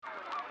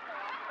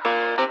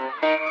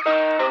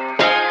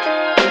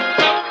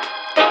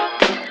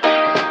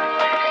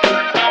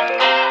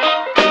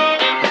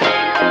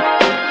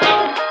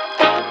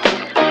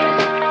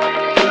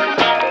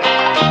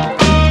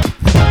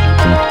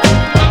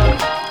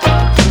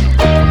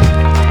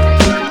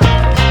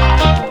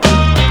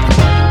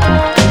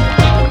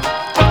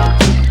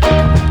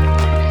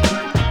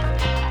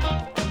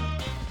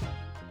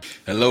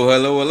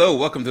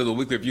welcome to the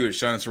weekly review of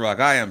Sean and Ciroc.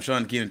 I am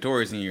Sean Keenan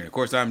Torres here. And of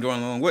course, I'm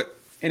joined along with.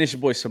 And it's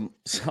your boy.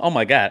 Oh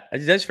my God.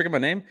 Did I just forget my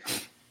name?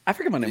 I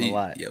forget my name a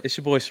lot. Yep. It's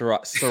your boy,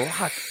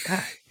 Ciroc.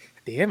 God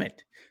damn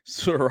it.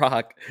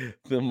 Ciroc,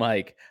 the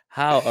mic.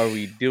 How are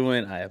we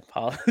doing? I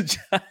apologize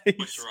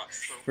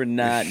for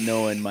not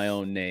knowing my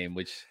own name,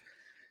 which,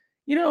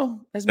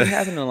 has been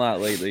happening a lot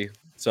lately.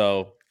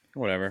 So,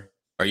 whatever.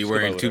 Are you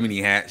wearing too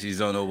many hats? You just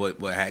don't know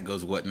what hat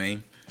goes with what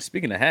name?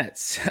 Speaking of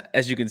hats,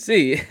 as you can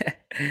see,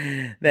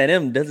 that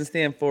M doesn't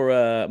stand for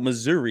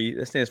Missouri.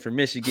 That stands for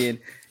Michigan.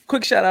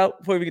 Quick shout out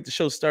before we get the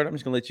show started. I'm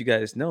just going to let you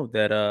guys know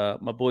that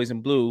my boys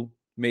in blue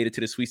made it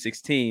to the Sweet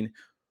 16.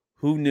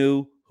 Who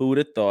knew? Who would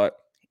have thought?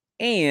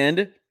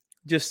 And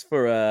just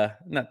for,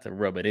 not to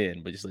rub it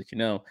in, but just let you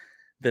know,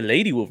 the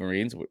Lady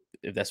Wolverines,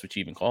 if that's what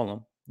you even call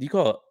them. Do you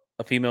call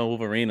a female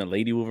Wolverine a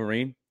Lady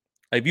Wolverine?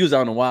 Like if you was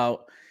out in the wild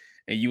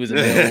and you was a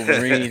male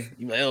Wolverine,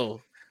 you like, oh,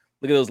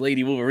 look at those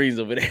Lady Wolverines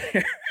over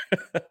there.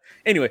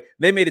 Anyway,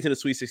 they made it to the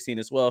Sweet 16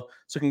 as well.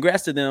 So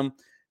congrats to them.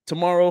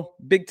 Tomorrow,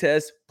 big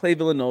test, play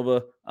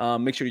Villanova.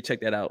 Make sure you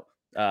check that out.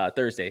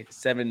 Thursday,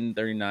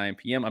 7:39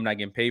 p.m. I'm not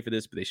getting paid for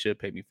this, but they should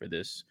pay me for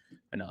this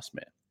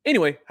announcement.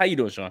 Anyway, how you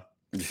doing, Sean?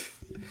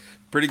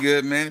 Pretty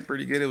good, man.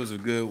 Pretty good. It was a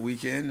good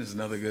weekend. It's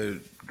another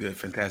good,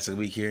 fantastic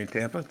week here in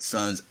Tampa.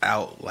 Sun's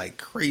out like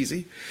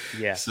crazy.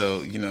 Yeah.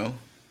 So,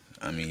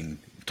 talking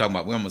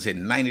about we almost hit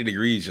 90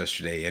 degrees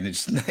yesterday, and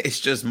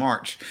it's just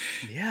March.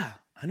 Yeah,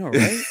 I know,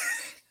 right?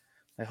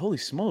 Like, holy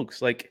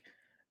smokes. Like,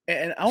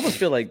 and I almost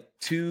feel like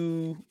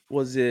two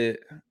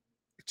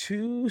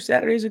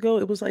Saturdays ago,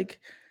 it was like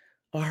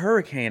a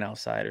hurricane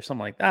outside or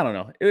something like that. I don't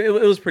know. It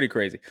was pretty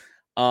crazy.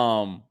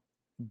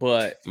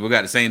 But we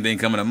got the same thing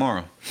coming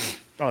tomorrow.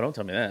 Oh, don't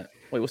tell me that.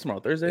 Wait, what's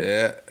tomorrow? Thursday?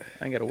 Yeah.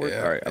 I ain't got to work.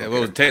 Yeah. All right.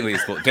 Well, technically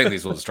it's supposed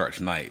to start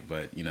tonight,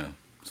 but it's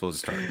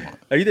supposed to start tomorrow.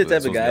 Are you the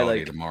type of guy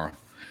like tomorrow?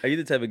 Are you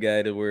the type of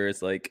guy to where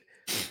it's like,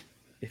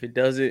 if you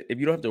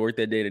don't have to work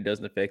that day and it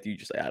doesn't affect you,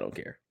 just like, I don't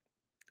care.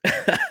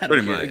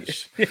 Pretty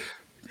much.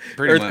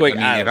 Earthquake.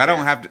 If I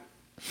don't have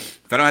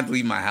to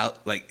leave my house,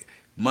 like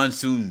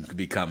monsoon could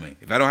be coming.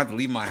 If I don't have to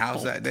leave my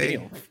house that day.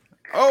 Damn.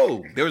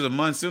 Oh, there was a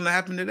monsoon that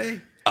happened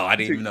today. Oh, I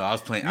didn't even know. I was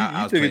playing.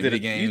 I was playing video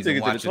games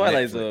and watching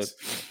Twilight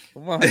Netflix. Zone.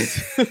 Come on.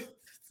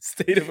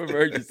 State of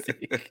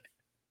emergency.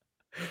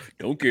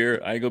 Don't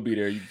care. I ain't gonna be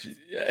there.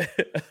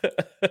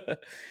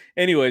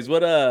 Anyways,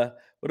 what do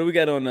we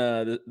got on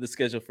the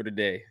schedule for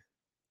today?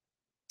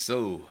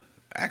 So,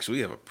 actually,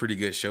 we have a pretty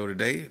good show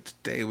today.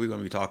 Today, we're going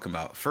to be talking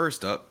about,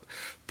 first up,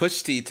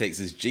 Pusha T takes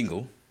his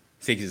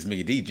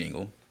Mickey D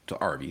jingle to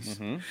Arby's.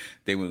 Mm-hmm.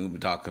 Then we're going to be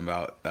talking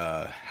about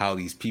how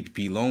these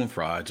PPP loan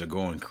frauds are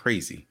going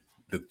crazy.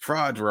 The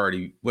frauds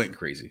already went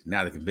crazy.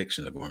 Now the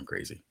convictions are going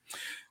crazy.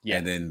 Yeah.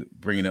 And then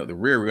bringing up the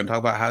rear, we're going to talk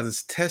about how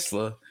this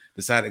Tesla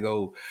decided to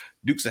go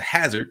Dukes of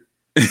Hazzard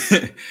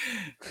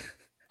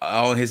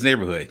on his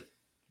neighborhood.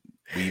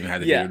 We even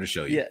had the video to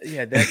show you.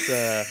 Yeah.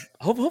 That's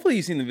hopefully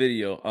you've seen the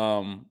video.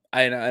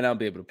 And I'll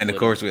be able to. And of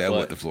course, we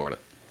went to Florida.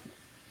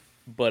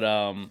 But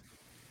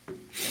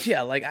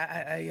yeah, like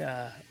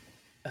I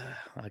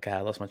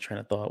lost my train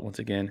of thought once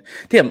again.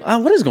 Damn,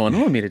 what is going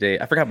on with me today?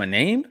 I forgot my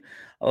name.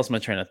 I lost my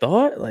train of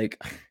thought.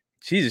 Like,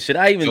 Jesus, should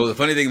I even? So the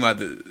funny thing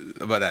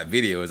about that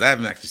video is I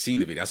haven't actually seen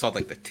the video. I saw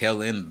like the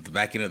tail end, the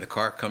back end of the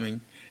car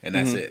coming, and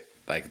that's it.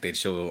 Like they'd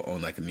show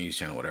on like a news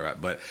channel, or whatever.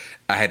 But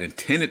I had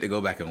intended to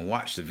go back and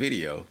watch the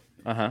video.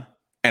 And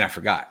I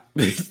forgot.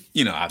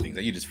 I think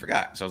that you just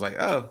forgot. So I was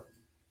like, oh,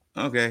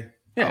 okay.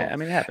 Yeah, I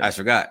mean, it happens. I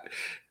forgot.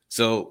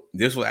 So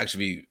this will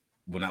actually be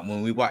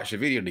when we watch the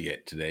video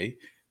today,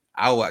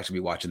 I will actually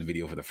be watching the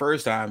video for the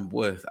first time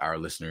with our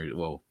listeners.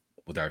 Well,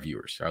 with our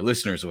viewers. Our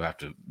listeners will have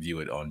to view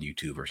it on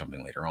YouTube or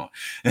something later on.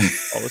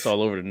 It's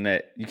all over the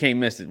net. You can't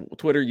miss it.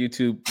 Twitter,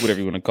 YouTube, whatever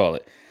you want to call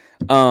it.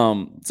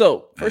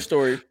 So first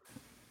story.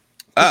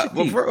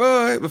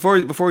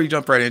 Before you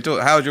jump right into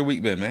it, how's your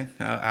week been, man?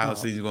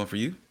 How's things going for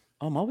you?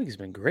 Oh, my week has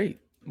been great.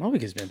 My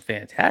week has been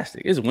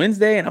fantastic. It's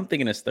Wednesday, and I'm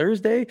thinking it's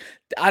Thursday.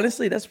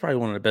 Honestly, that's probably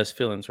one of the best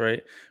feelings,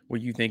 right? Where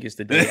you think it's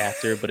the day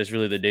after, but it's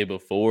really the day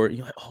before.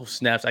 You're like, oh,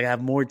 snaps, I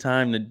have more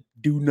time to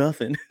do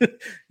nothing.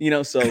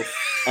 So,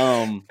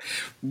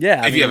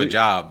 yeah. If you have a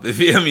job, but if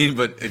you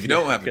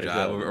don't have a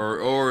job,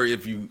 or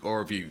if you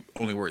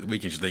only work the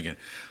weekends, you're thinking,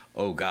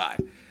 oh,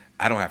 God,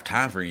 I don't have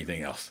time for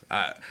anything else.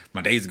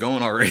 My day's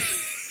going already.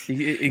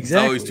 Exactly. It's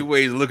always two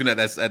ways of looking at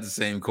that at the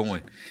same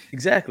coin.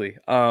 Exactly.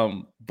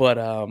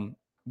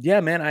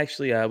 Yeah, man.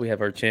 Actually, we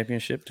have our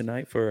championship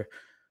tonight for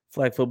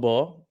flag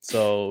football.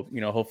 So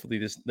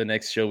hopefully the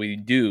next show we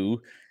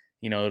do,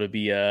 it'll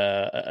be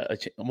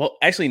well.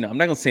 Actually, no, I'm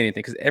not gonna say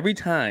anything because every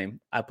time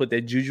I put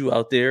that juju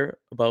out there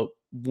about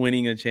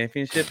winning a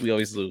championship, we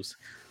always lose.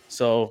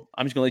 So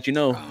I'm just gonna let you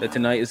know that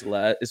tonight is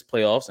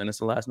playoffs and it's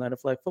the last night of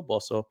flag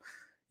football. So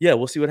yeah,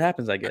 we'll see what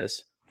happens. I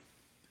guess.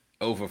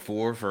 Over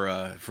 4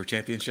 for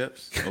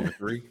championships. Over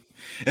 3.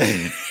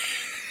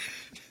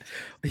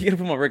 You gotta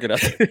put my record up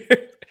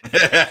there.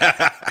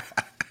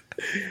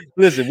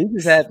 Listen,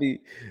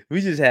 we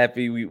just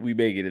happy we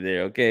make it in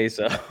there. Okay,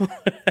 so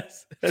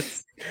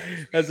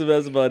that's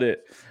about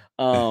it.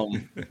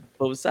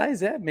 But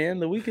besides that, man,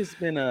 the week has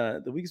been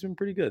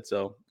pretty good,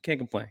 so can't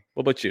complain.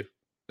 What about you?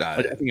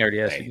 I think I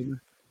already asked Hey, you.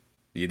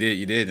 you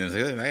did.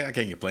 And I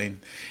can't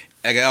complain.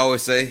 Like I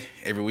always say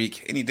every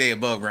week, any day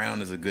above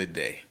ground is a good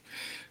day.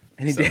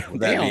 Any So damn,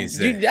 with that being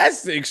said,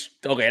 that's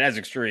okay. That's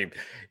extreme.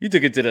 You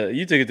took it to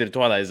the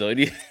Twilight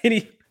Zone.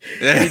 Any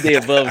day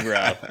above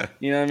ground.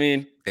 You know what I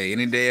mean? hey,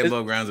 any day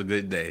above ground is a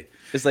good day.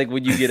 It's like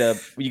when you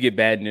get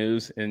bad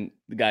news and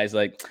the guy's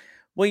like,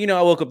 well,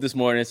 I woke up this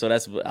morning, so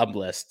I'm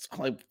blessed. I'm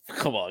like,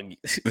 come on,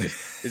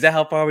 is that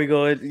how far we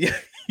going?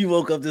 You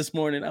woke up this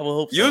morning. I will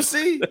hope so. You'll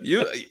see.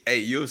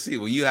 You'll see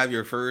when you have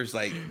your first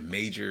like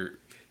major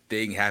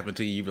thing happen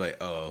to you. You be like,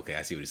 oh, okay,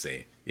 I see what he's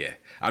saying. Yeah,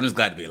 I'm just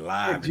glad to be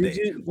alive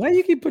today. Why do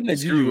you keep putting that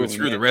juju?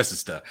 Screw the rest of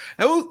stuff.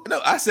 No,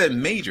 I said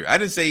major. I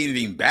didn't say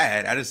anything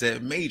bad. I just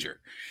said major.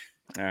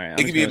 All right,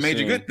 it could be a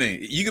major good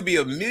thing. You could be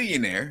a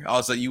millionaire.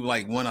 Also, you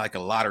like won like a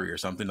lottery or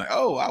something. Like,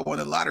 oh, I won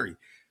a lottery.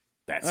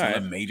 That's not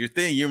a major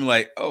thing. You're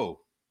like, oh,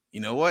 you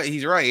know what?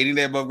 He's right. Any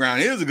day above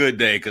ground is a good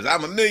day because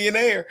I'm a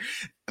millionaire.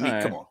 I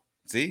mean, come on.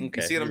 See?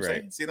 Okay, you see what I'm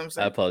saying? See what I'm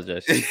saying? I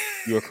apologize.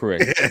 You are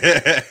correct.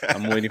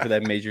 I'm waiting for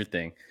that major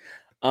thing.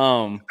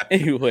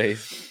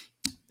 Anyways,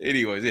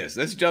 yes.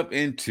 Let's jump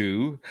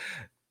into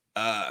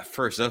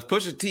first off,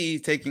 Pusha T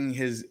taking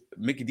his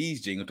Mickey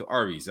D's jingle to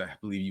Arby's. I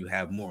believe you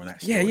have more on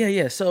that story.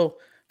 Yeah. So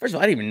first of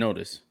all, I didn't even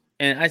notice,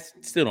 and I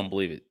still don't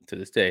believe it to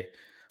this day.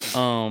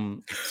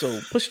 So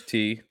Pusha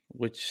T,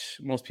 which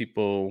most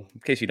people,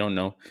 in case you don't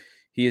know,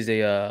 he is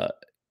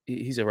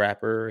he's a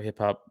rapper, hip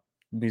hop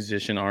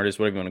musician, artist,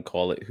 whatever you want to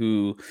call it,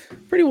 who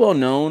pretty well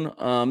known.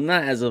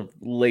 Not as of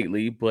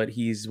lately, but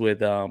he's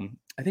with I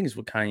think it's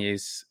with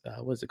Kanye's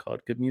what's it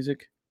called? Good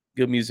Music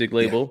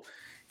label.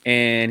 Yeah.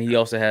 And he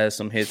also has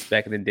some hits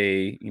back in the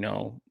day,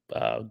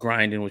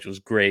 Grinding, which was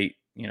great.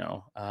 I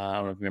don't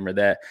know if you remember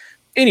that.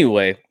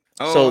 Anyway.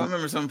 Oh, so, I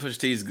remember some Pusha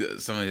T's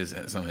good, some of his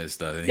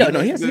stuff. Yeah,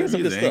 he has some good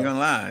stuff. I ain't gonna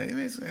lie.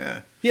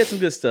 He had some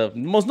good stuff.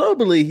 Most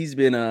notably, he's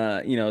been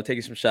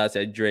taking some shots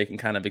at Drake and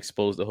kind of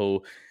exposed the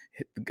whole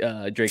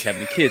Drake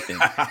having a kid thing.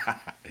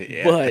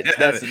 But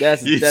that's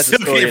a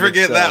story. Can't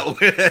forget that one.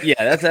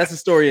 Yeah, that's a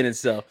story in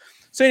itself.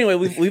 So anyway,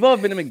 we've all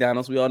been to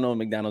McDonald's. We all know what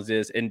McDonald's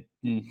is. And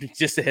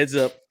just a heads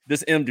up,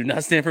 this M do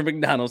not stand for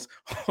McDonald's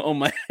on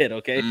my head,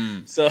 okay?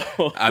 So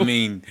I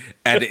mean,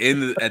 at the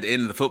end of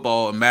the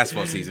football and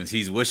basketball seasons,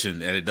 he's wishing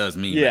that it does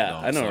mean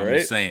McDonald's. I know, so right? I'm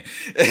just saying.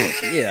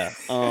 Yeah.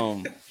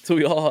 So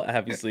we all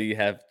obviously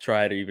have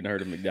tried or even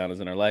heard of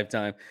McDonald's in our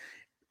lifetime.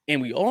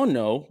 And we all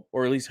know,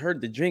 or at least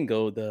heard the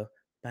jingle, the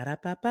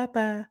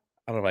ba-da-ba-ba-ba.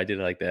 I don't know if I did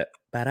it like that.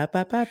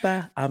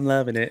 Ba-da-ba-ba-ba. I'm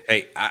loving it.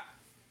 Hey,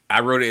 I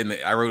wrote it in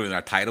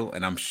our title,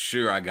 and I'm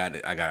sure I got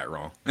it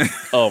wrong.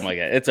 Oh my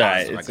god, it's all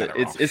right.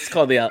 It's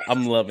called the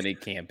I'm Loving It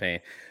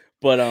campaign.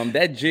 But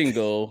that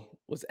jingle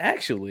was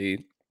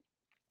actually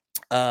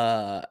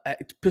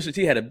Pusha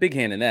T had a big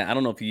hand in that. I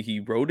don't know if he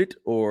wrote it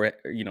or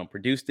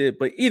produced it,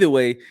 but either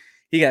way,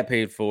 he got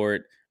paid for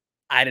it.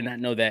 I did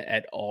not know that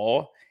at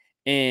all.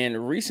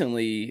 And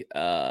recently,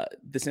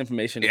 this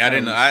information. Yeah, I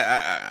didn't know.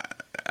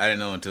 I didn't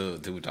know until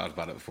we talked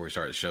about it before we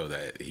started the show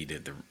that he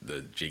did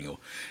the jingle,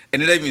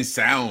 and it didn't even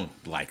sound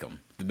like him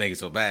to make it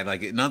so bad.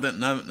 Like none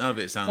of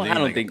it sounded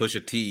like a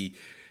Pusha T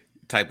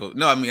type of.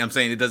 No, I mean I'm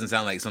saying it doesn't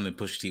sound like something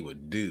Pusha T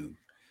would do.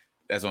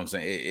 That's what I'm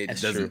saying.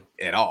 It doesn't true.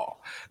 At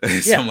all.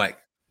 So I'm like,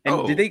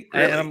 and did they?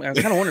 Really? I'm kind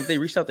of wondering if they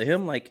reached out to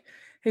him like,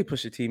 "Hey,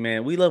 Pusha T,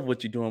 man, we love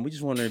what you're doing. We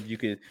just wonder if you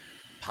could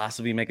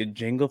possibly make a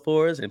jingle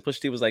for us." And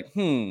Pusha T was like,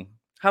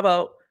 how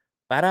about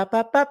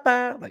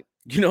ba-da-ba-ba-ba? Like,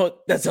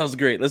 that sounds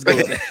great. Let's go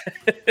with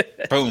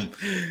that. Boom.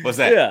 What's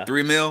that? Yeah.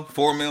 3 mil,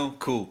 4 mil?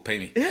 Cool. Pay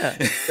me. Yeah.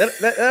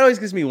 That always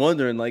gets me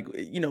wondering, like,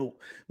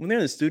 when they're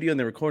in the studio and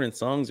they're recording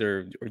songs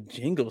or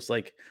jingles,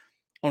 like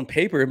on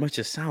paper, it must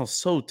just sound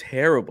so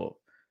terrible.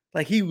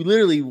 Like he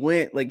literally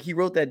went, like he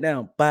wrote that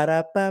down,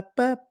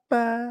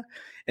 ba-da-ba-ba-ba.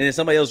 And then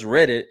somebody else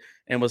read it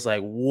and was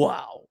like,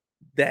 wow,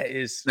 that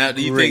is now,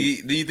 do you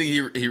great. think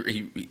he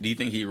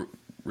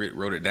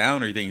wrote it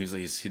down, or you think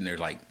he's sitting there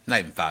like not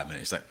even 5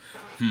 minutes, like,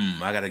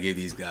 I gotta give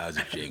these guys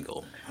a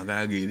jingle. I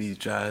gotta give these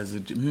guys a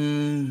nope.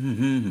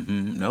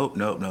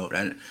 Oh,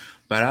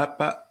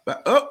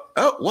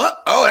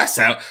 what? Oh, that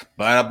sound.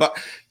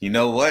 You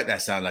know what?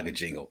 That sounds like a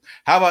jingle.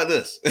 How about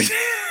this?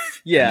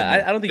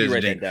 Yeah, I don't think you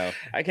write that down.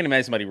 I can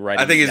imagine somebody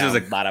writing. I think it's down,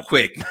 just a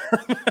quick.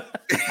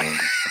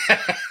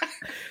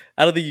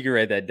 I don't think you can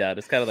write that down.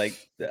 It's kind of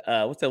like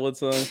what's that one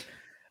song?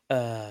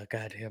 God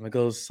damn, it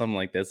goes something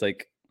like that. It's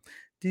like,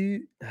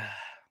 dude,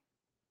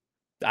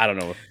 I don't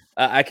know.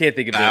 I can't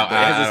think of it, but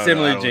it has a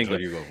similar jingle.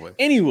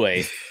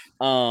 Anyway,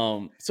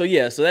 so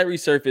that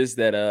resurfaced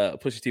that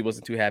Pusha T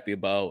wasn't too happy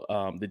about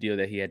the deal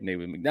that he had made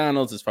with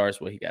McDonald's as far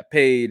as what he got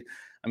paid.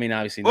 I mean,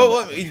 obviously.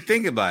 Well, if you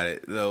think about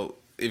it, though,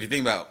 if you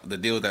think about the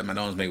deal that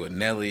McDonald's made with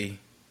Nelly,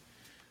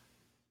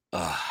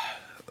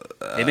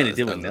 they made a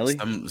deal with Nelly.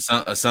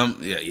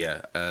 Some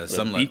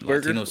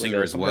Latino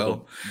singer as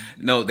well.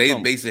 No, they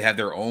basically have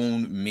their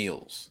own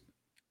meals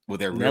with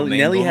their real name.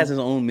 Nelly has his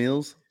own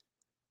meals.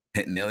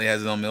 Nelly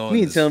has his own meal.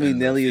 You mean tell me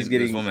Nelly is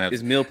getting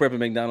his meal prep at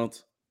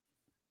McDonald's?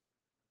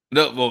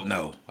 No, well,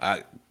 no.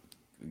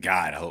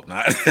 God, I hope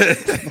not.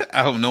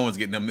 I hope no one's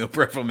getting a meal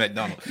prep from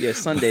McDonald's. Yeah,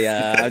 Sunday.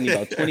 I need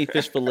about 20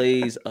 fish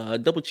fillets,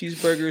 double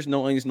cheeseburgers,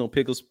 no onions, no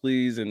pickles,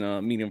 please,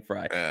 and medium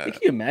fry. Hey, can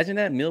you imagine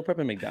that meal prep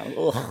at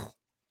McDonald's? Ugh.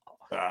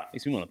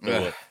 Makes me want to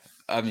throw it.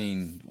 I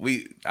mean,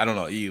 I don't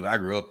know you. I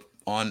grew up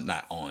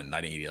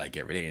not eating it like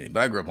every day,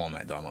 but I grew up on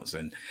McDonald's,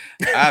 and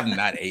I have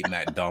not ate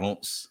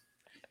McDonald's.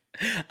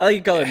 I like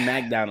you call it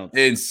McDonald's.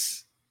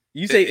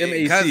 You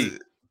say MAC.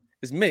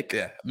 It's Mick.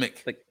 Yeah,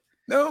 Mick. Like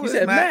no, you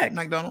said Mac.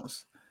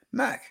 McDonald's.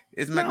 Mac.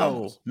 It's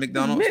McDonald's. No,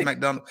 McDonald's. Mick.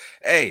 McDonald's.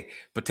 Hey,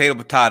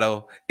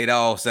 potato. It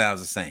all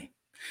sounds the same.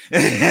 All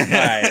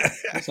right.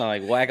 That sounds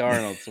like Whack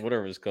Arnold's,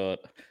 whatever it's called.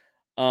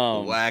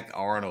 Whack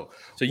Arnold.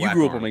 So you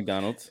grew up on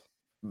McDonald's.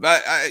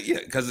 But yeah,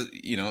 because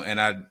and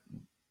I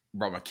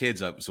brought my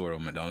kids up sort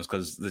of McDonald's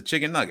because the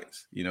chicken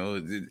nuggets.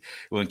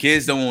 When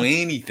kids don't want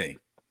anything,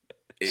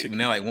 when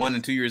they're like 1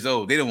 and 2 years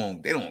old, they don't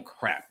want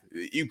crap.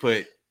 You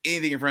put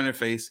anything in front of their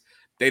face,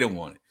 they don't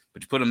want it.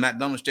 But you put a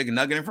McDonald's chicken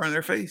nugget in front of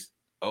their face,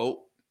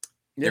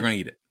 they're gonna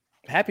eat it.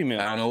 Happy Meal.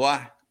 I don't know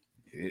why.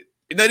 It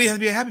doesn't have to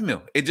be a Happy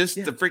Meal. It's just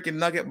the freaking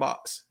nugget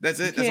box. That's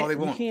it. That's all they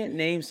want. You can't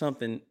name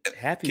something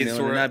Happy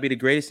Meal and not be the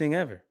greatest thing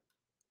ever.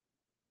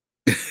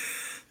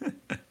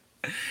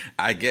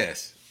 I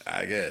guess.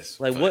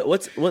 Like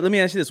what? Let me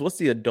ask you this: what's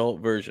the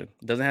adult version?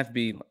 It doesn't have to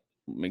be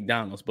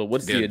McDonald's, but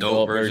what's the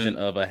adult version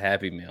of a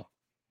Happy Meal?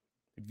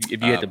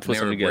 If you had to put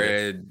something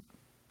together,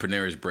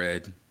 Panera's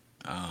bread,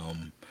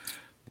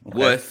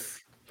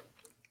 with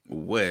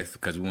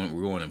because we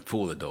want a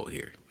full adult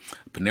here.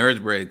 Panera's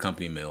bread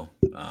company meal,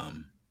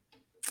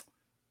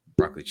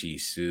 broccoli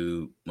cheese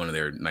soup, one of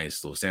their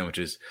nice little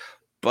sandwiches,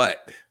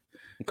 but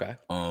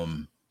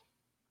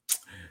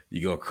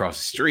you go across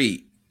the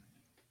street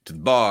to the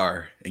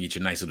bar and get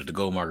your nice little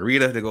to-go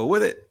margarita to go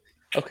with it.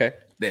 Okay.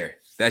 There.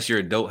 That's your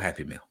adult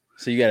Happy Meal.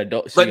 So you got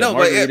adult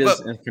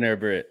margaritas and Panera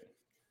bread.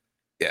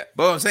 Yeah.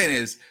 But what I'm saying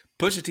is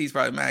Pusha T's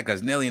probably mad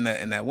because Nelly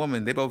and that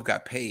woman, they both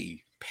got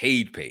paid.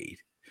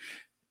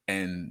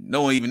 And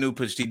no one even knew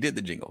Pusha T did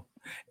the jingle.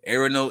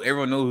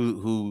 Everyone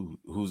knows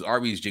who's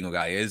Arby's jingle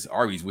guy is.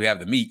 Arby's, we have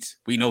the meats.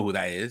 We know who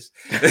that is.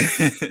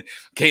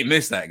 Can't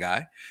miss that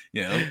guy,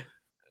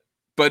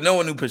 But no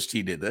one knew Pusha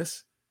T did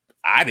this.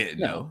 I didn't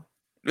know.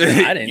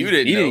 I didn't. You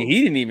didn't know.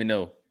 He didn't even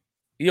know.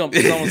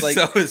 It's almost like,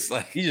 so it's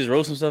like he just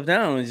wrote some stuff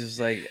down and just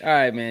like, all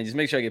right, man, just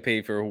make sure I get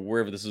paid for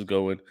wherever this is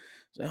going.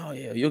 So, oh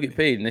yeah, you'll get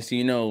paid. Next thing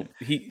you know,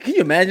 can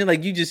you imagine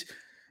like you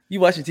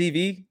watching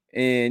TV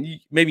and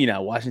maybe you're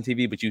not watching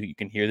TV, but you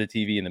can hear the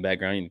TV in the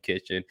background in the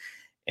kitchen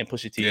and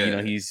Pusha T,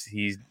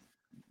 he's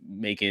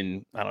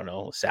making, I don't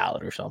know, a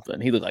salad or something.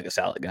 He looked like a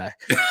salad guy.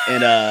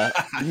 And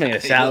he's making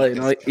a salad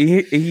and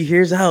he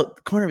hears out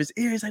the corner of his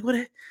ear. He's like,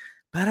 what?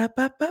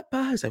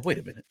 Ba-da-ba-ba-ba. He's like, wait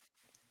a minute.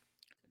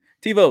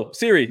 TiVo,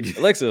 Siri,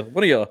 Alexa,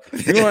 one of y'all.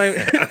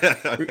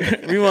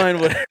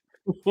 Rewind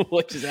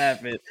what just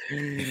happened.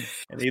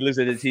 And he looks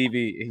at the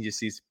TV and he just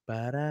sees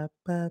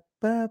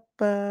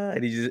ba-da-ba-ba-ba.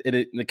 And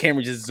the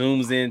camera just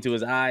zooms into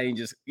his eye and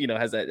just,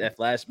 has that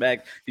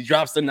flashback. He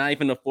drops the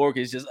knife and the fork.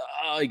 It's just,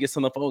 he gets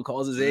on the phone,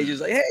 calls his agent,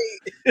 like, hey.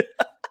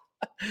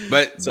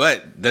 But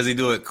does he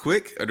do it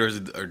quick or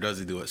does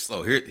he do it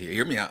slow?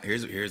 Hear me out.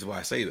 Here's why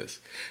I say this.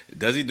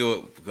 Does he do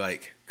it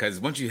like, because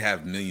once you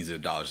have millions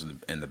of dollars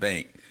in the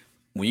bank,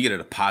 when you get a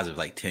deposit of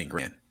like 10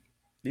 grand,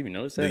 you even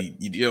notice that?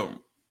 You don't.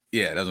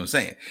 Yeah, that's what I'm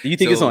saying. Do you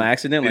think it's on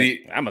accident?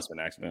 Like, I must have been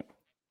an accident.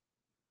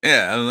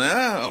 Yeah, I was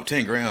like,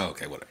 10 grand. Oh,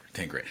 okay, whatever.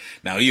 10 grand.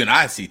 Now you and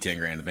I see 10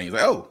 grand in the bank. He's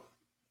like, oh,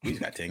 he's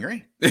got 10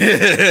 grand. Touch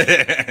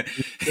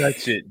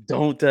it.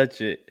 Don't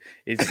touch it.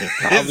 It's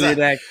probably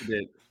an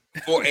accident.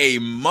 For a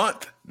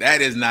month,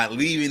 that is not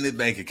leaving the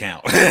bank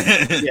account.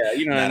 Yeah,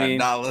 you know what I mean?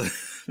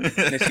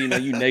 $1. Next thing you know,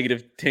 you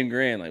negative 10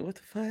 grand. Like, what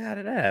the fuck? How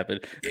did that happen?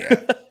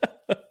 Yeah,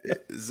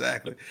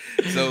 exactly.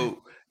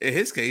 So in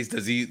his case,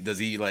 does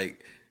he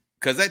like,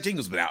 because that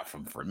jingle's been out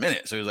for a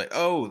minute. So he was like,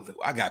 oh,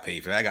 I got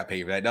paid for that. I got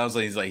paid for that. That was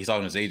like, he's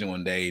talking to his agent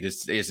one day,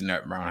 just in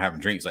there around having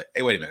drinks. Like,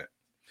 hey, wait a minute.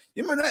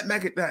 You remember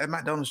that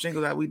McDonald's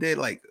jingle that we did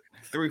like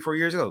 3-4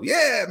 years ago?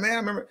 Yeah, man. I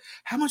remember.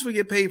 How much we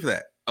get paid for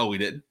that? Oh, we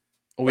didn't.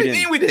 Oh, we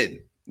didn't. We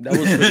didn't. That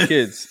was for the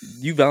kids.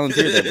 You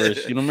volunteered that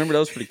verse. You don't remember that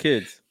was for the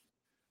kids.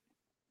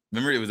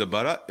 Remember, it was a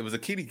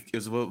kiddie. It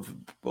was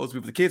supposed to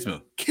be for the kids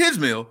meal. Kids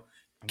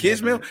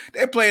meal.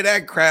 They play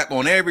that crap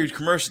on every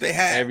commercial they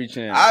have. Every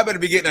channel. I better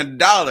be getting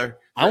 $1.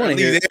 I want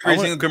to hear every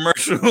single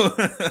commercial.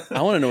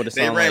 I want to know what it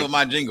sounds like. They ran with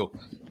my jingle.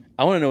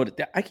 I want to know what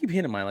I keep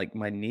hitting my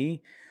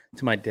knee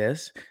to my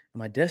desk. And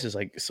my desk is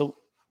like, so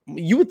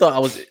you would thought I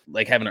was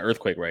like having an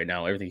earthquake right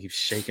now. Everything keeps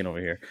shaking over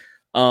here.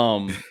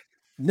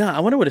 No,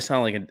 I wonder what it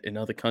sounds like in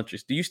other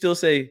countries. Do you still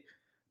say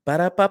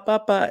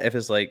ba-da-ba-ba-ba if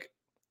it's like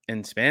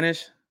in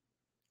Spanish?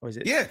 Or is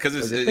it? Yeah,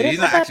 because he's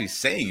not actually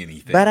saying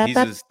anything. He's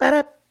just,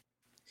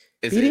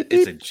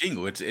 it's a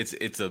jingle. It's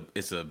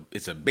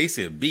a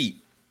basic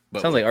beat.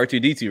 But sounds like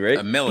R2D2, right?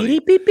 A melody.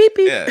 Beep, beep, beep,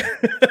 beep. Yeah,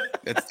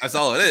 that's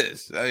all it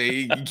is. I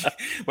mean,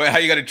 how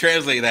you got to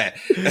translate that?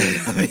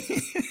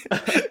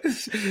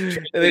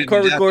 And then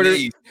court recorder,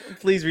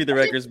 please read the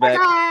records back.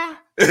 I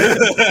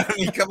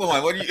mean, come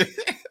on, what do you?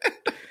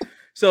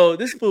 So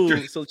this fool.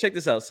 So check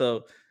this out.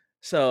 So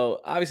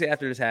obviously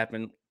after this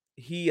happened,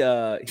 he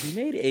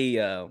made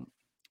a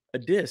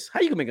dish. How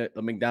you can make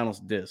a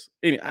McDonald's dish?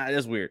 Anyway,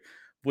 that's weird.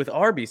 With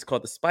Arby's,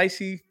 called the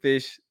spicy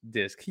fish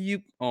dish. Can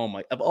you? Oh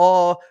my! Of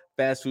all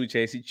fast food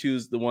chains, you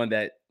choose the one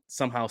that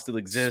somehow still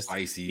exists,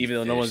 Spicy even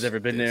though no one's fish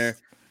ever been dish. there.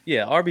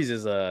 Yeah, Arby's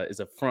is a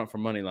front for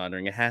money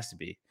laundering. It has to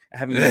be. I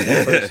haven't met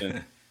one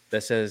person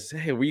that says,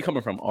 "Hey, where you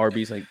coming from?"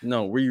 Arby's, like,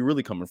 no, where you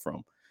really coming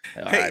from?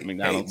 Like, all right,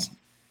 McDonald's. Hey,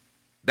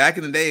 back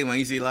in the day when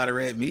you see a lot of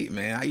red meat,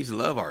 man, I used to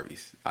love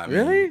Arby's.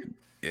 Really?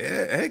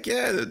 Yeah, heck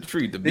yeah, the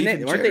treat, the beef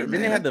Didn't and cheddar, didn't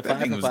man, they have the that 5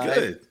 thing for was 5?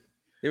 good.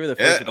 They were the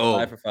first with the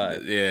 5 for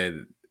 5.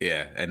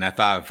 Yeah, and that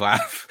 5 for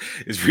 5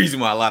 is the reason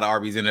why a lot of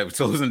Arby's ended up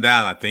closing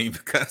down, I think,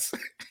 because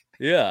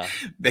Yeah,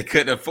 they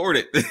couldn't afford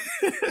it.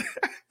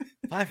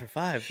 5 for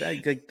 5.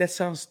 That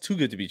sounds too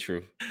good to be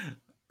true.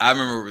 I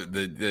remember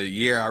the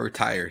year I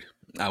retired,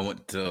 I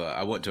went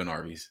to an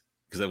Arby's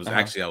because I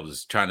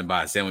was trying to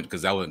buy a sandwich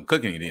because I wasn't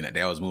cooking anything that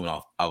day. I was moving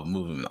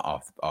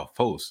off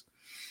post.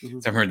 Mm-hmm.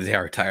 So I remember the day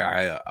I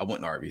retired, I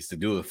went to Arby's to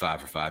do a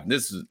 5 for 5.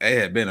 It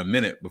had been a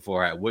minute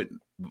before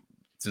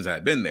since I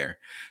had been there.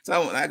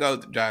 So I go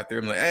to drive through.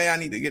 I'm like, hey, I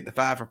need to get the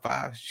 5 for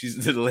 5.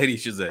 The lady,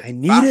 she's like, I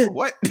need 5 it. for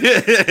what?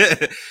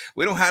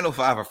 We don't have no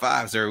 5 for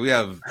 5, sir. We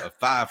have a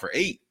 5 for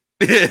 8.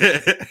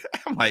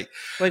 I'm like,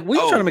 we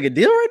trying to make a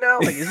deal right now?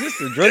 Like, is this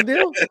a drug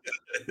deal?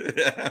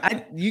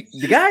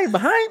 The guy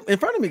in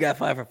front of me got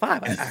 5 for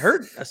 5.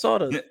 I saw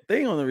the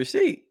thing on the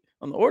receipt,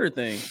 on the order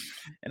thing,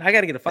 and I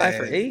got to get a 5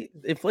 for 8.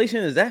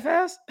 Inflation is that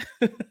fast?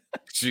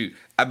 Shoot,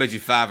 I bet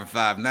you 5 for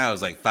 5 now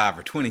is like 5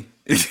 for 20.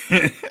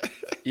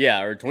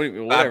 Yeah, or 20,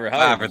 whatever.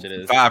 How much it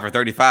is? 5 for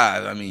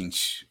 35. I mean,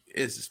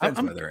 it's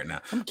expensive right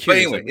now. I'm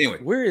curious. But anyway,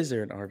 where is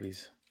there an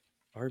Arby's?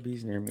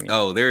 Arby's near me.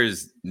 Oh, there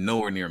is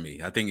nowhere near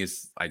me. I think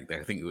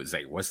it was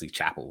like Wesley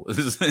Chapel.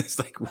 It's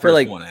like for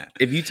like one at.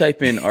 If you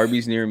type in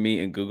Arby's near me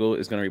in Google,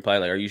 it's gonna reply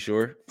like, "Are you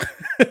sure?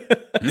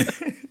 Do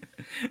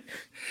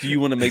you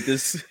want to make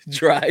this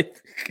drive?"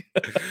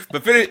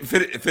 But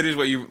finish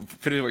what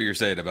you're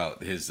saying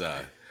about his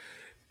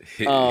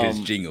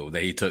jingle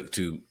that he took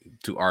to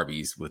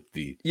Arby's with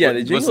the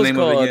the jingle what's the name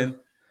of it again?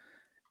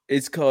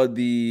 It's called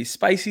the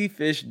Spicy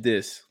Fish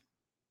Dish.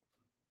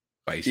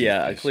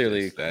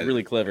 Clearly,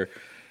 really clever.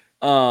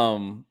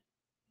 Do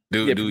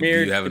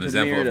you have an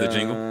example of the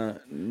jingle?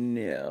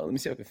 No, let me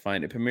see if I can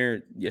find it.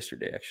 Premiered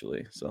yesterday,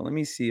 actually. So let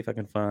me see if I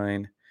can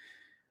find.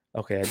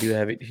 Okay, I do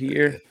have it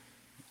here.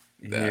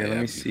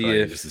 Let me see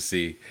if just to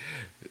see.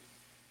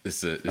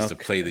 To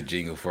play the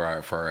jingle for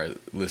our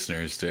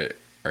listeners that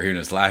are hearing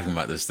us laughing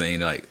about this thing.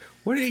 Like,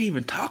 what are they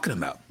even talking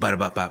about?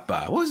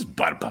 Ba-da-ba-ba-ba. What's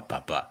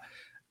ba-da-ba-ba-ba?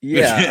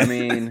 Yeah, I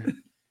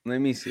mean, let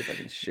me see if I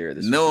can share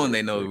this. No one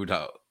they know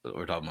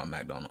we're talking about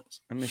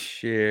McDonald's. I'm gonna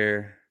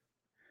share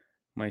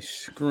my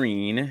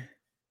screen.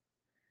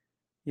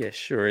 Yeah,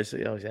 sure. It's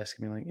always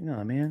asking me like,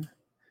 man.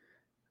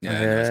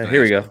 Yeah,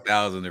 here we go.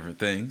 1,000 different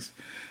things,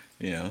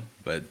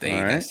 but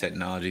that's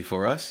technology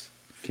for us.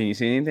 Can you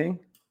see anything?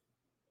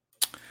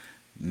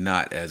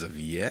 Not as of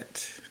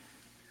yet.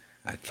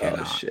 I cannot.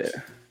 Oh shit!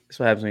 That's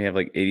what happens when you have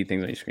like 80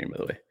 things on your screen. By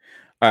the way.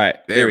 All right,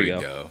 there we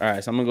go. All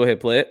right, so I'm gonna go ahead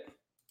and play it.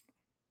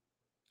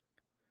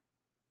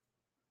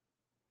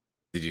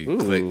 Did you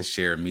click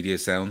share media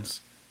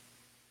sounds?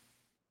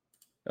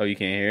 Oh, you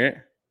can't hear it?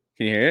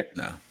 Can you hear it?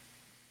 No.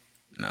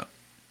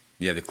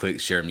 You have to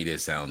click share media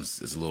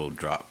sounds. It's a little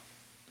drop.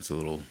 It's a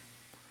little.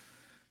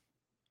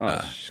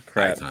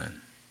 Crap.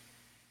 Time.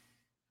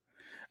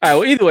 All right.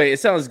 Well, either way,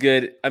 it sounds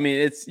good. I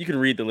mean, you can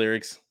read the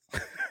lyrics.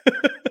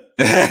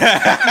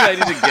 I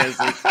need to guess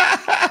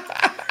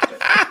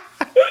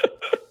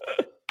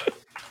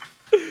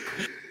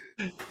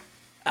it.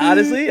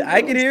 Honestly,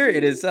 I can hear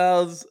it. It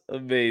sounds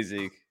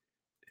amazing.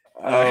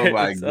 Oh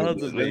my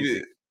goodness!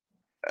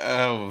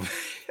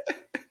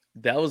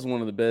 That was one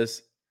of the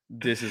best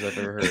dishes I've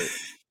ever heard.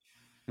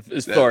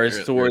 As far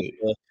as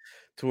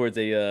towards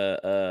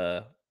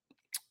a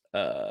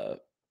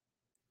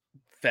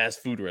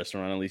fast food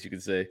restaurant, at least you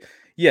could say.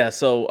 Yeah.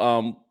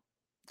 So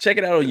check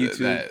it out on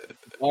YouTube.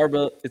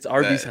 It's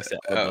Arby's. I said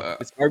Arba.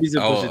 It's Arby's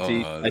and Pusha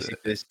T. I see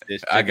this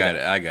dish. I got it.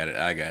 You got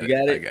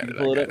it. You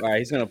pull it up. All right.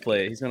 He's gonna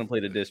play. He's gonna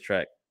play the diss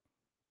track.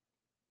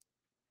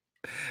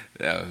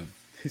 Yeah.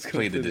 He's gonna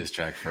play the diss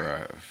track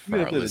for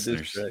our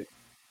listeners. The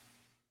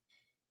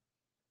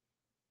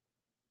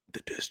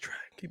diss track.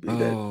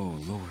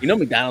 Lord.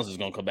 McDonald's is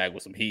gonna come back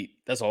with some heat.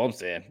 That's all I'm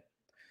saying.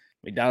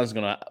 McDonald's is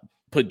gonna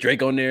put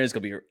Drake on there. It's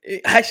gonna be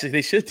actually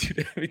they should do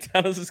that.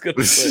 McDonald's is gonna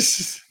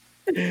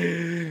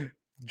put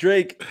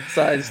Drake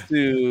signs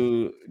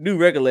to new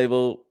record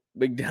label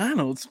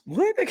McDonald's.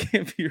 What? That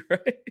can't be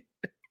right.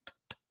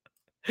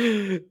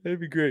 That'd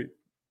be great.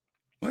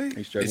 Wait,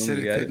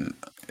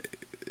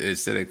 it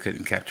said it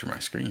couldn't capture my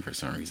screen for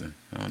some reason.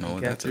 I don't know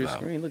what that's about.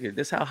 Screen. Look at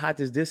this. How hot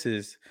this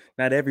is.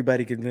 Not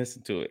everybody can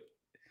listen to it.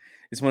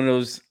 It's one of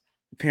those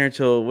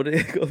parental. What do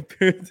they call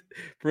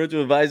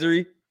parental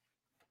advisory?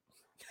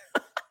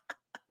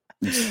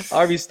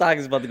 Arby's stock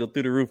is about to go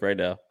through the roof right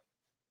now.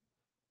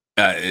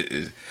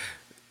 It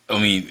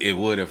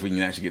would if we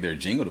can actually get their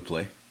jingle to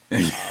play.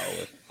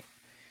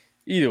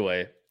 Either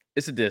way,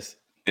 it's a diss.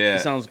 Yeah,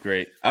 it sounds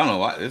great. I don't know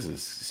why this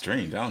is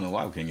strange. I don't know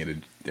why we can't get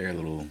their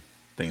little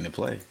thing to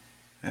play.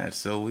 That's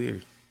so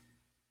weird.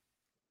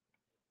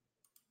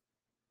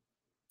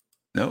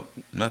 Nope,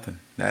 nothing.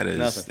 Nothing.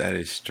 That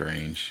is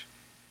strange.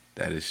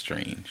 That is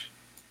strange.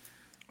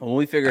 When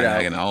we figure it out,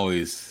 I can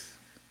always.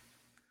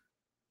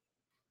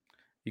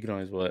 You can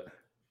always what?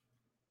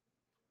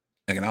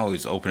 I can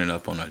always open it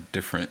up on a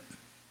different.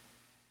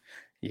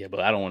 Yeah, but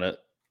I don't want to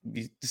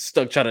be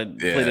stuck trying to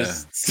play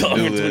this song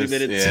for 20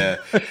 minutes. Yeah,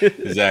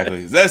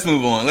 exactly. Let's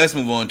move on. Let's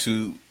move on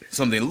to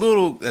something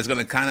little that's going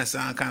to kind of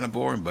sound kind of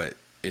boring, but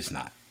it's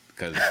not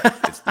because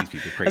these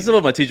people crazy. That's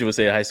what my teacher would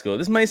say in high school.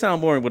 This may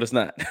sound boring, but it's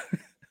not.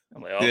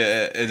 I'm like, oh,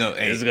 yeah, no,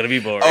 this is gonna be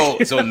boring.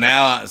 Oh, so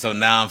now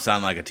I'm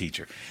sounding like a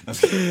teacher.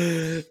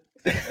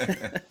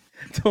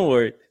 Don't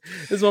worry.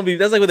 This won't be.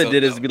 That's like what they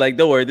did is be like,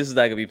 don't worry, this is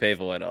not gonna be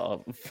painful at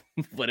all.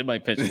 But it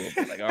might pinch a little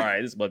bit. Like, all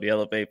right, this might be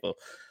hella painful.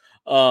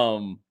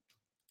 All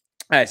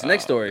right. So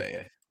next story.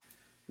 Man.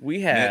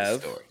 We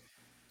have.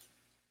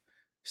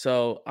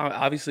 So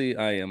obviously,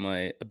 I am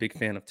a big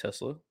fan of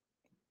Tesla.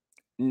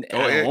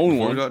 Before we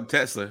go to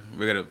Tesla,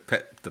 we're gonna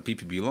pet the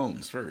PPP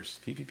loans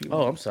first. PPP. Loans.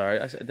 Oh, I'm sorry.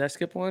 Did I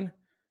skip one?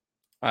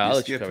 All right, I'll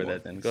let you cover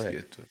that then. Go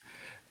ahead.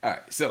 All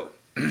right. So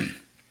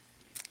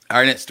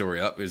our next story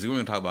up is we're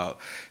going to talk about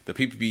the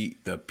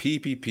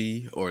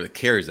PPP or the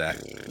CARES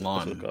Act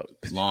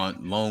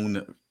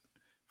loan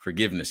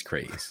forgiveness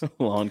craze.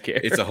 Lawn care.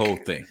 It's a whole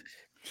thing.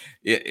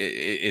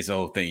 It's a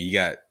whole thing. You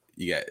got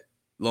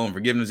loan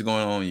forgiveness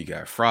going on. You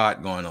got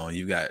fraud going on.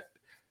 You got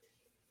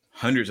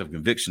hundreds of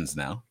convictions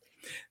now.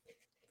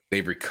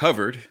 They've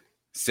recovered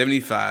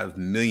 $75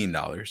 million,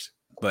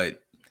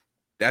 but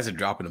that's a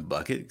drop in the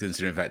bucket,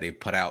 considering the fact they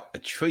put out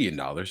 $1 trillion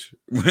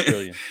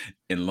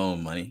in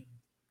loan money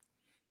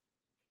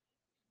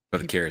for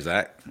the CARES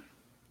Act.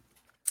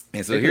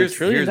 And so here's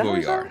where we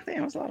are.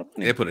 Damn, that's a lot of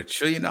money. They put $1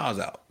 trillion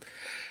out.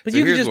 But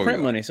you can just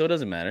print money, so it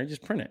doesn't matter.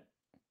 Just print it.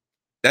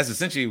 That's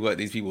essentially what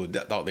these people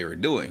thought they were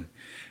doing.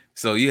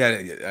 So you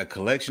had a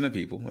collection of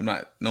people.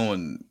 Not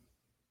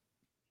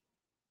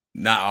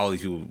all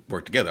these people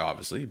work together,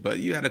 obviously, but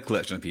you had a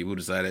collection of people who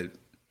decided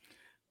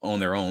on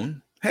their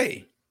own,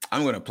 hey,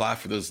 I'm going to apply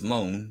for this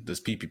loan,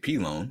 this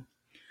PPP loan,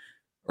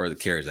 or the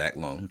CARES Act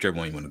loan, whichever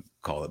one you want to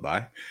call it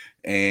by,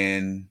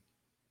 and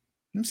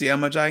let me see how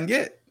much I can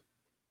get.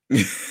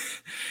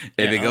 If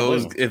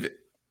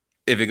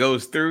it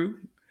goes through,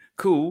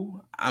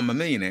 cool, I'm a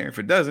millionaire. If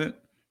it doesn't,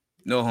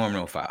 no harm,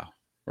 no foul.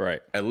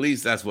 Right. At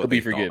least that's what they'll be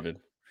forgiven.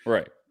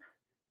 Right.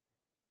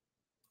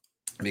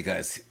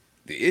 Because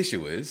the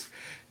issue is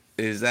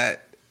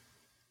that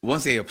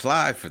once they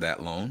applied for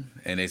that loan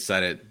and they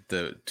decided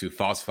to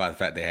falsify the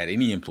fact they had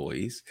any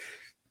employees,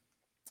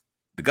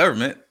 the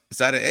government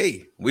decided,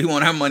 hey, we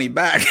want our money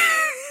back.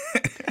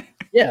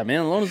 Yeah,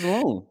 man, a loan is a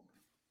loan.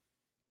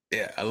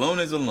 Yeah, a loan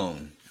is a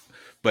loan.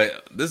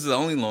 But this is the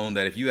only loan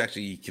that if you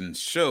actually can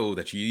show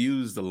that you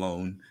use the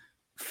loan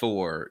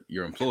for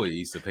your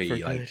employees to pay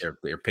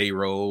their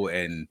payroll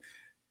and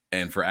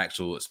for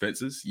actual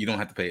expenses, you don't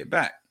have to pay it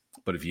back.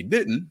 But if you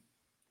didn't,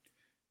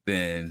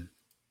 then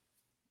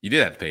you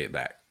did have to pay it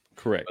back.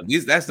 Correct. But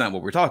that's not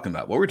what we're talking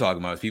about. What we're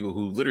talking about is people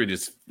who literally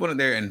just went in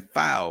there and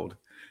filed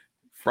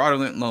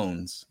fraudulent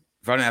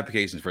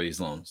applications for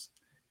these loans,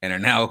 and are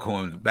now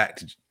going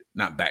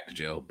not back to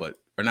jail, but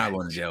are now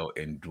going to jail.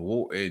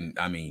 And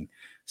I mean,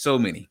 so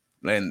many.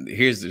 And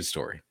here's the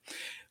story.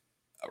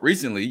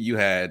 Recently, you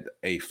had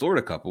a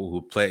Florida couple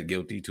who pled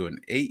guilty to an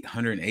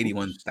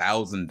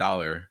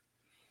 $881,000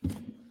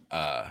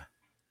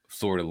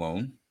 Florida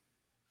loan.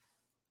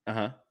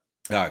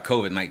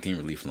 COVID-19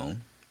 relief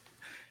loan.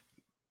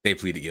 They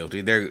pleaded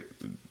guilty.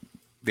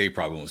 They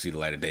probably won't see the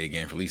light of day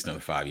again for at least another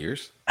 5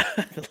 years.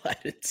 The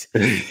light of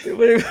day.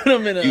 Put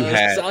them in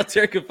a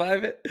solitary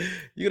confinement.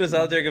 You go to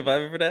solitary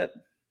confinement for that?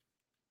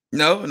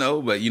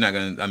 No, but you're not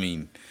gonna. I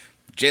mean,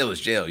 jail is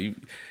jail. You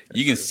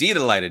can see the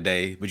light of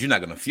day, but you're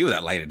not gonna feel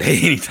that light of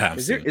day anytime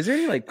soon. Is there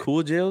any like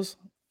cool jails?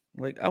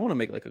 Like, I want to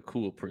make like a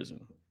cool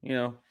prison. You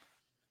know,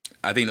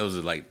 I think those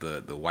are like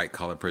the white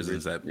collar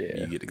prisons that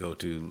you get to go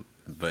to.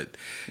 But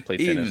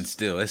even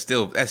still,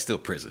 that's still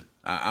prison.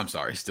 I'm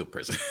sorry, it's still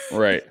prison.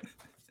 Right.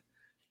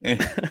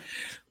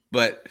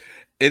 But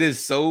it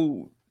is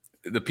so,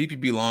 the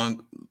PPP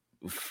loan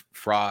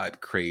fraud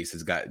craze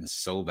has gotten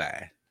so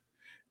bad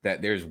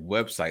that there's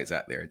websites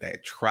out there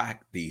that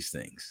track these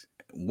things.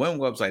 One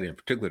website in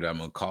particular that I'm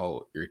going to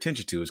call your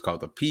attention to is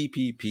called the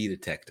PPP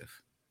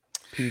Detective.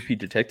 PPP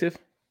Detective?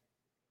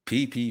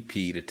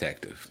 PPP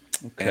Detective.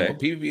 Okay. And what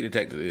PPP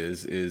Detective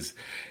is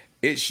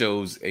it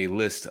shows a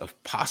list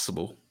of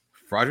possible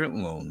fraudulent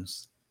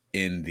loans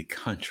in the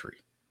country.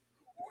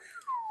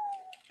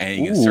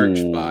 And you can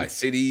search by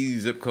city,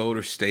 zip code,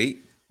 or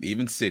state,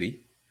 even city.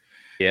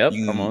 Yep,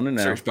 I'm on it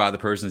now. Search by the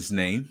person's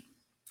name.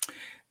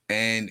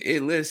 And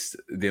it lists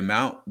the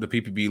amount the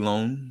PPP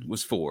loan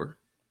was for.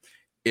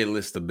 It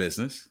lists the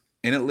business.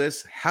 And it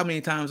lists how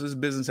many times this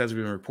business has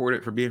been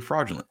reported for being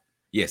fraudulent.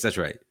 Yes, that's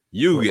right.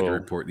 You get to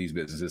report these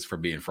businesses for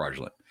being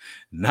fraudulent,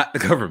 not the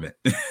government.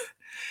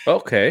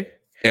 Okay.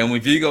 And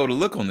if you go to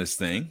look on this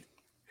thing,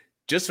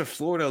 Just for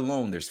Florida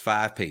alone, there's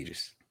 5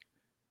 pages.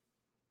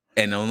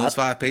 And on those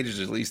 5 pages,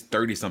 there's at least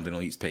 30 something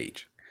on each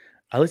page.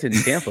 I looked in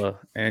Tampa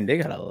and they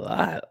got a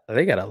lot.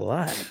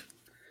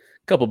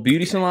 Couple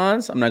beauty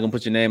salons. I'm not gonna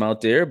put your name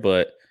out there,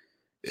 but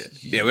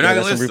yeah, we're not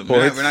gonna list them.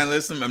 We're not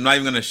listing them. I'm not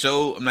even gonna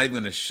show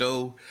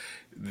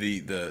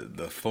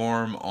the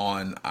form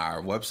on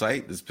our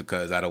website just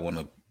because I don't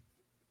want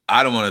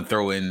to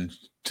throw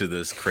into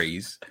this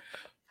craze.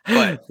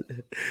 But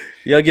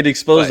y'all get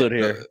exposed out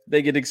here.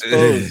 They get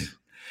exposed.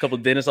 A couple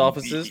of dentist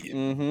offices.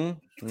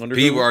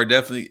 People are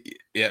definitely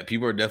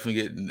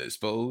getting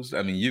exposed.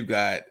 I mean, you've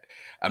got.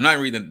 I'm not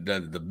reading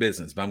the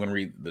business, but I'm going to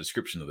read the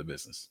description of the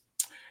business.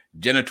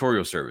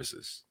 Janitorial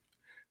services,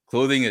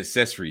 clothing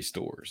accessory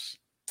stores,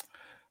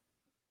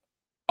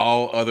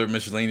 all other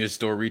miscellaneous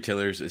store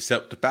retailers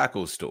except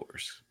tobacco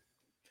stores,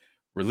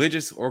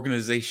 religious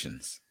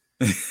organizations,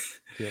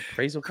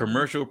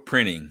 commercial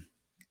printing,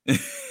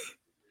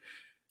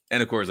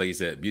 and of course, like you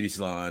said, beauty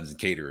salons and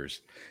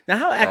caterers. Now,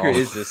 how accurate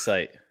is this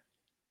site?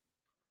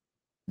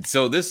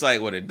 So this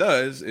site, what it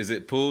does is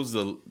it pulls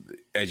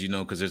as you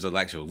know, because there's an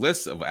actual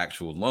list of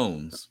actual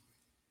loans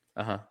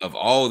of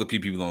all the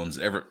PPP loans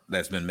ever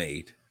that's been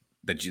made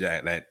that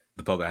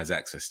the public has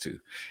access to,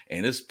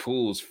 and this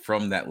pulls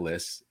from that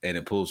list, and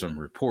it pulls from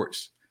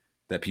reports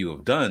that people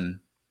have done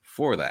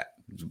for that.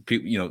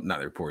 People, not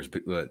the reports,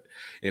 but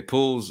it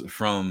pulls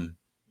from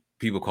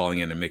people calling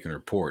in and making a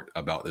report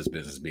about this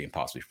business being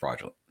possibly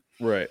fraudulent.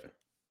 Right.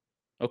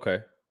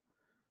 Okay.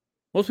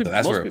 Most people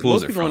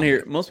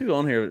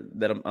on here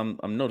that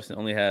I'm noticing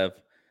only have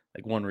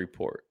like one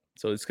report.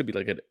 So this could be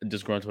like a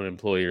disgruntled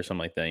employee or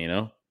something like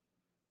that,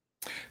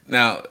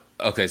 Now,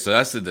 okay, so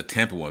that's the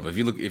Tampa one. But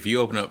if you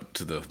open up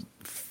to the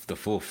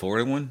full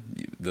Florida one,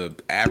 the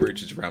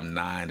average is around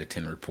 9 to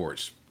 10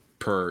 reports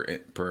per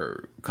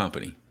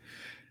company.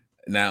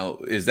 Now,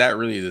 is that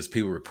really just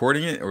people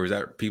reporting it, or is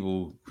that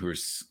people who are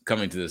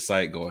coming to the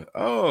site going,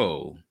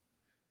 "Oh,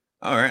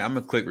 all right, I'm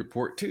gonna click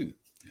report too"?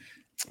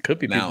 Could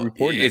be people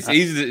reporting it. It's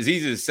easy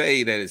to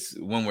say that it's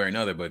one way or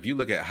another, but if you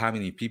look at how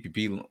many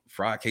PPP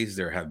fraud cases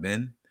there have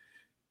been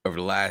over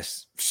the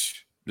last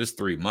just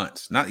 3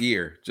 months, not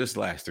year, just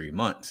the last 3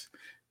 months,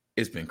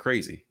 it's been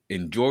crazy.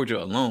 In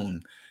Georgia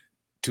alone,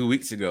 2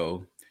 weeks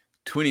ago,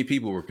 20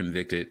 people were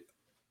convicted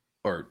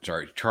or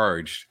charged.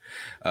 Charged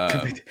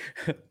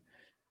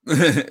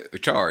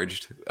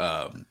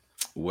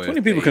with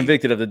 20 people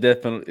convicted of the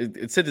death penalty.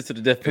 It's sentenced to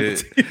the death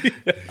penalty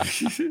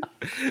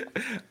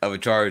of a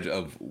charge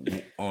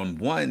on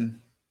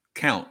one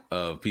count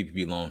of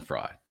PPP loan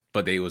fraud,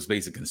 but they was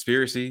basically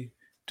conspiracy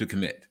to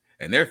commit,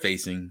 and they're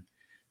facing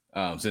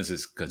since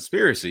it's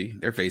conspiracy,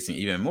 they're facing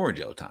even more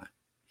jail time.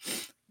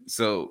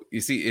 So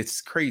you see,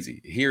 it's crazy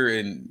here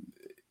in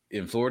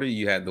Florida.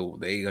 You had the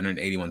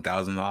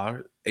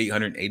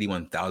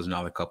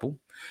 $881,000 couple.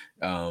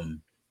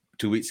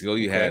 2 weeks ago,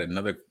 you had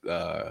another,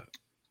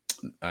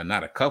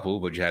 not a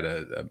couple, but you had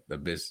a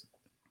business.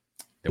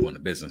 They won a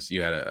business.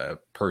 You had a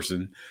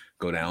person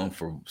go down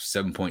for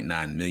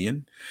 $7.9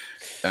 million.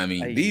 I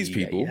mean, these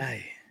people,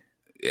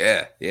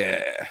 yeah.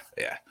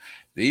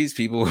 These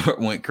people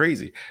went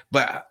crazy.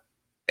 But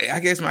I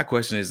guess my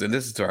question is, and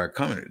this is to our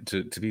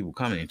to people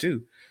commenting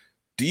too,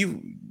 do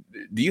you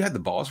have the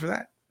balls for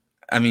that?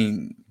 I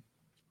mean,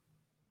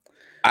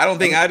 I don't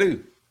think I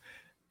do.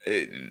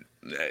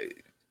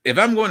 If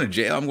I'm going to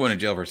jail, I'm going to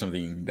jail for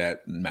something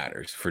that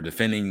matters, for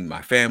defending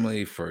my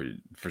family, for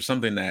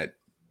something that,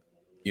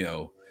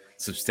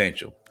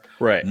 substantial.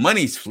 Right.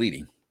 Money's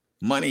fleeting.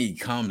 Money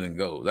comes and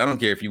goes. I don't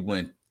care if you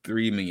win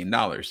 $3 million.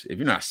 If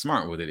you're not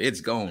smart with it,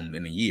 it's gone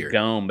in a year.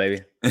 Gone, baby.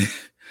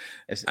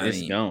 It's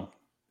gone.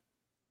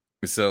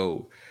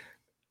 So,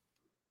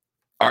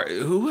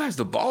 who has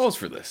the balls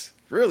for this?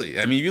 Really?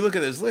 I mean, you look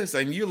at this list.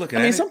 I mean, you look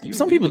at.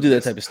 Some people do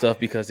that type of stuff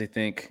because they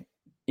think,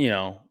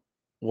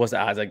 what's the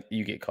odds like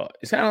you get caught?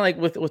 It's kind of like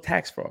with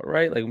tax fraud,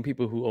 right? Like when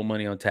people who owe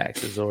money on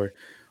taxes, or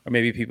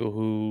maybe people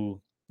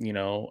who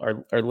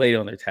are late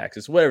on their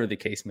taxes, whatever the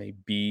case may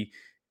be.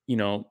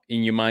 In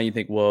your mind, you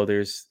think, well,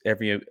 there's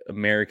every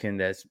American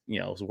that's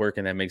is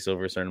working that makes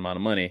over a certain amount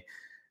of money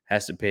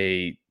has to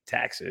pay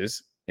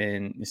taxes,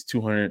 and it's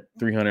 200,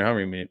 300, how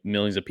many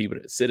millions of people,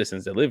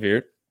 citizens that live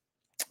here.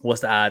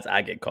 What's the odds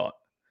I get caught?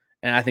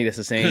 And I think that's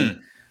the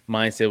same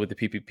mindset with the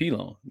PPP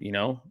loan.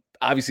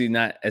 Obviously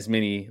not as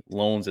many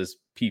loans as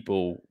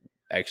people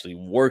actually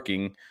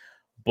working,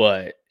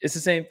 but it's the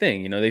same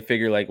thing. They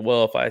figure like,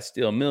 well, if I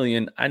steal $1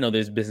 million, I know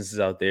there's businesses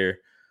out there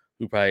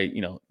who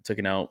probably,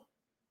 taking out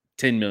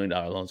 $10 million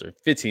loans or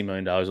 $15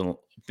 million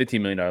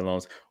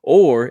loans,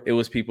 or it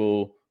was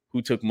people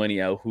who took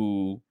money out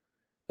who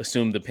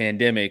assumed the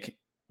pandemic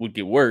would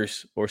get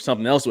worse or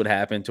something else would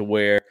happen to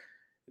where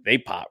they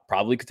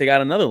probably could take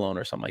out another loan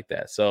or something like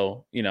that.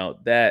 So,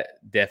 that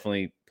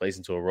definitely plays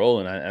into a role.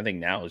 And I think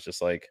now it's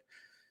just like,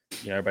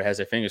 everybody has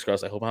their fingers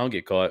crossed. I hope I don't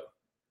get caught.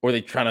 Or they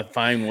trying to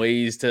find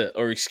ways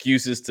or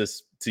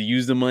excuses to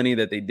use the money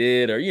that they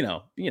did, or,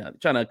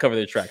 trying to cover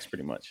their tracks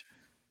pretty much.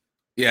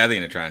 Yeah, I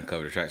think they're trying to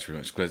cover their tracks pretty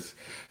much because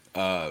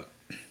that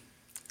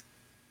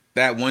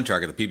one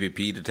target, the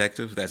PPP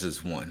detective, that's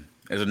just one.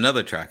 There's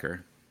another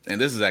tracker, and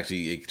this is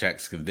actually it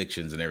tracks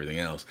convictions and everything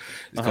else.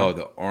 It's called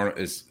the Arnold.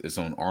 It's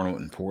on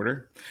Arnold and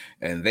Porter,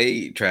 and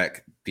they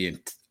track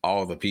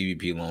all the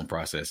PPP loan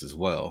process as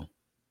well.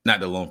 Not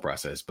the loan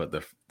process, but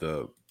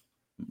the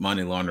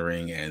money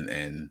laundering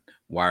and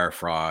wire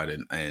fraud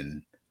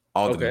and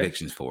all the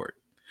convictions for it.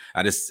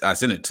 I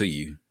sent it to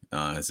you.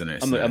 It's in there.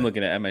 I'm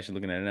looking at. I'm actually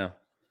looking at it now.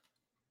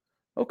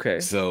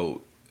 Okay.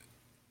 So,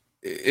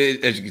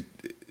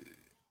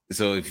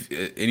 so if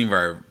any of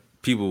our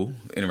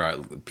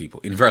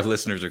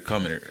listeners are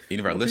coming, or any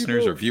of our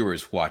listeners or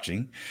viewers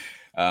watching,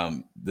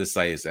 this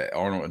site is at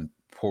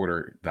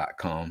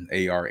arnoldporter.com,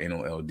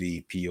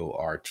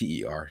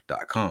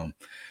 ARNOLDPORTER.com.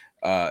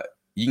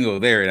 You can go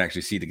there and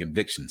actually see the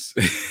convictions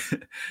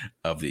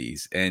of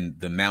these and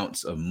the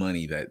amounts of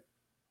money that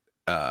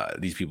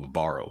these people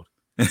borrowed.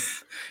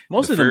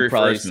 Most of them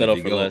probably settle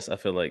for less. I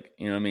feel like,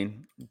 you know what I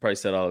mean? Probably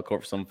settle out of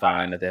court for some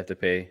fine that they have to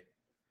pay.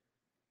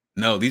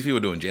 No, these people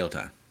are doing jail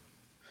time.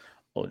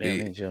 Oh, damn,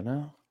 they're in jail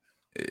now?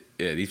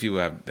 Yeah, these people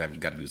have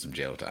got to do some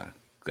jail time.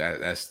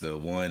 That's the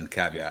one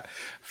caveat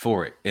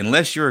for it.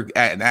 Unless you're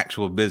at an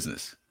actual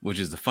business, which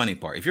is the funny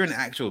part. If you're an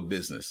actual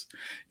business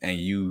and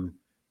you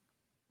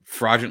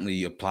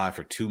fraudulently apply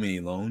for too many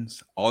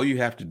loans, all you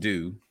have to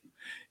do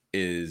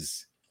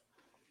is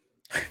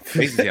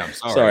basically, I'm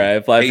sorry, I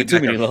applied for too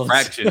many loans.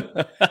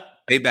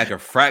 Pay back a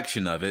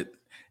fraction of it,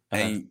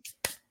 and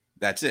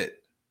that's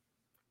it.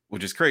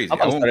 Which is crazy. I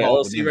won't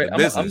call it the name of the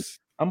business.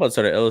 I'm about to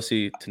start an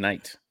LLC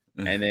tonight,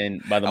 and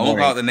then by the morning, I won't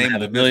call it the name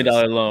of the $1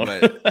 million loan.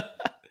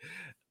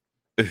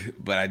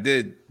 But I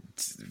did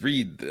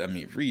read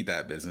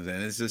that business,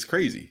 and it's just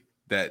crazy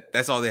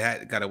that's all they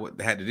had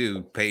to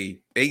do.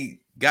 They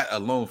got a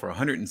loan for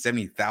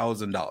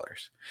 $170,000,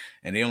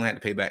 and they only had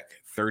to pay back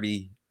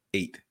 $38,000.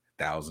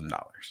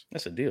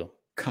 That's a deal.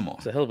 Come on,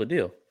 it's a hell of a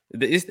deal.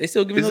 They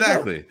still giving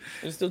exactly.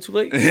 It's still too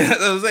late.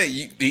 I was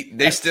saying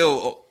they're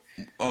still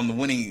on the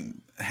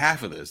winning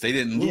half of this. They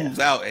didn't lose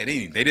out at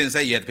anything. They didn't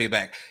say you had to pay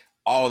back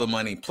all the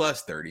money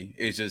plus 30.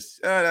 It's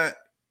just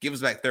give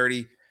us back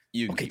 30.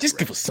 Just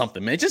give us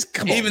something, man. Just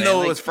come on. Even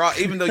though it was fraud,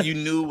 even though you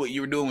knew what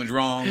you were doing was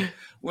wrong,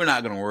 we're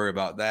not gonna worry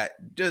about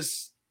that.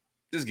 Just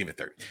give it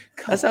 30.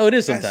 That's how it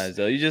is sometimes,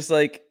 though. You just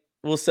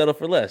we'll settle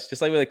for less,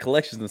 just like with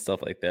collections and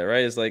stuff like that,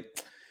 right? It's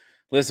like,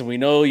 listen, we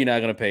know you're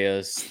not gonna pay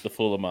us the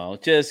full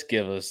amount. Just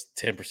give us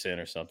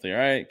 10% or something, all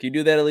right? Can you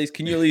do that at least?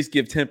 Can you at least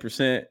give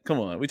 10%? Come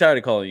on, we're tired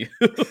of calling you.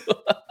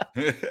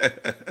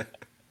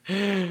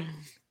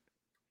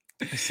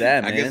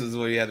 Sad, man. I guess this is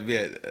where you have to be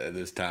at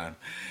this time.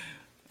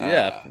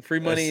 Yeah,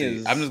 free money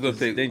is. I'm just gonna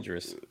say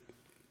dangerous.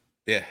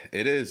 Yeah,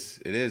 it is.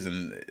 It is,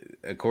 and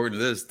according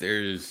to this,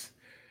 there's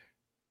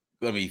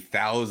gonna be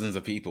thousands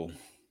of people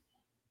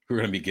who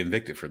are gonna be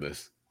convicted for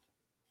this.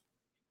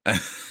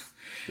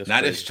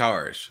 Not as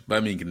charged, but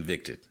I mean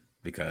convicted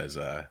because,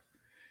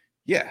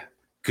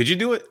 could you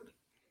do it?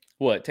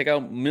 What? Take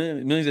out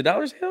millions of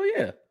dollars? Hell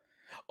yeah!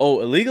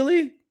 Oh,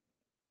 illegally?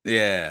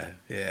 Yeah.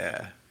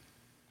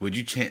 Would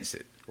you chance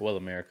it? Well,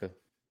 America.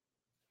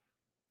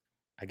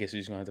 I guess we're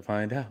just gonna have to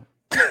find out.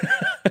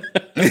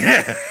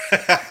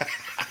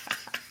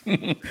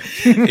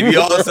 If you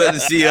all of a sudden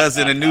see us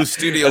in a new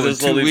studio in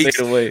 2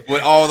 weeks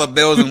with all the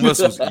bells and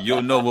whistles,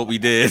 you'll know what we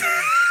did.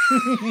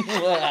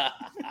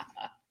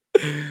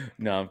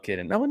 No, I'm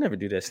kidding. I would never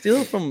do that.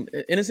 Steal from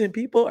innocent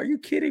people? Are you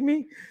kidding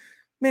me?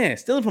 Man,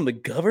 stealing from the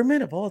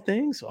government of all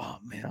things? Oh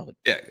man,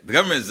 Yeah, the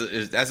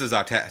government that's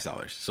our tax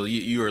dollars. So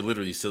you are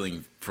literally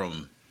stealing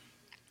from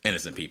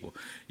innocent people.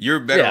 You're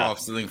better off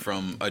stealing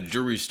from a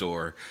jewelry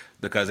store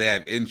because they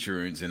have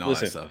insurance and all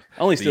that stuff.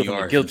 Only steal from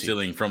the guilty.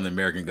 Stealing from the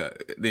American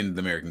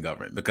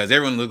government because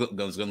everyone is going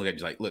to look at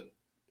you like, look,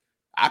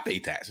 I pay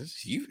taxes.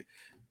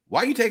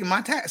 Why are you taking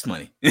my tax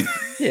money?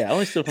 Yeah,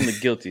 only steal from the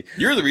guilty.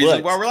 You're the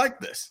reason why we're like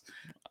this.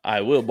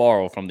 I will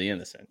borrow from the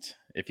innocent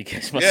if you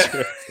catch my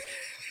spirit.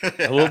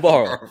 I will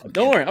borrow.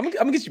 Don't worry, I'm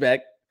gonna get you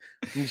back.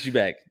 I'm gonna get you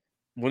back.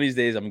 One of these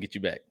days, I'm gonna get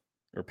you back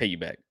or pay you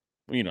back.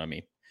 Well, you know what I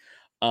mean.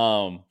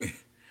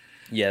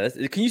 Yeah.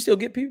 Can you still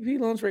get PPP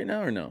loans right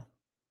now or no?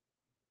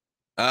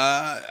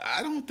 I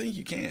don't think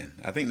you can.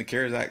 I think the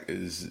CARES Act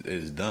is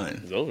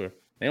done. It's over.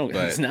 They don't.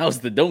 Now it's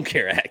the Don't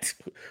Care Act.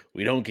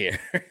 We don't care.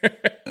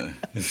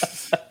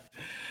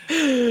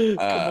 Come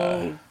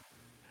on.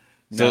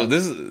 So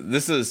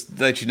this is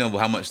to let you know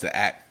how much the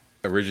act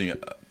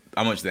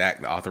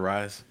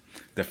authorized.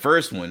 The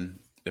first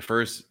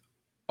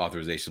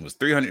authorization was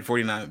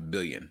 $349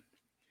 billion.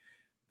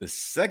 The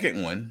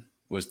second one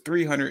was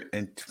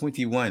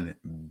 $321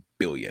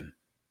 billion.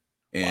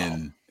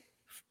 And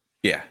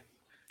yeah,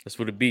 that's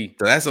what it be.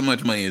 So that's how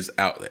much money is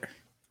out there.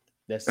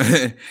 That's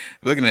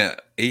looking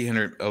at a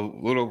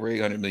little over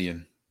 800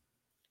 million.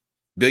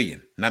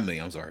 Billion, not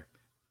million, I'm sorry.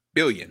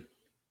 Billion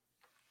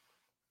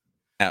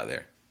out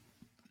there.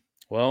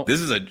 Well,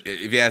 this is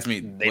if you ask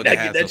me, what they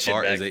have so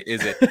far is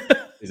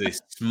a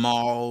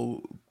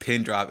small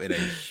pin drop in a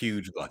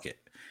huge bucket.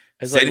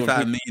 It's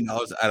 $75 million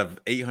out of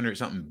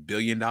 $800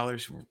 billion.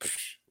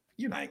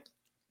 You're like,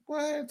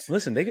 what?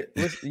 Listen, you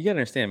gotta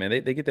understand,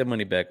 man. They get that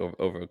money back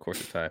over a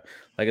course of time.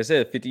 Like I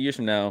said, 50 years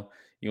from now,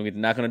 You gonna get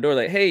to knock on the door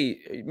like, hey,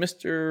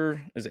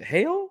 Mr. Is it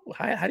Hale?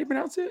 How do you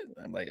pronounce it?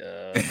 I'm like,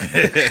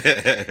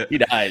 he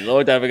died a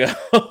long time ago.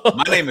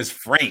 My name is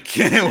Frank.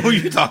 What are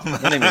you talking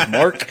about? My name is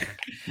Mark.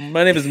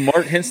 My name is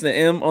Mark, hence the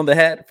M on the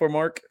hat for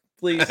Mark.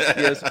 Please,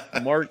 yes,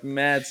 Mark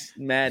Madness.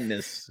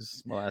 This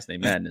is my last name,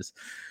 Madness.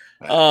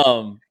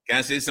 Can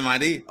I see some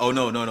ID? Oh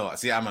no.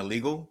 See, I'm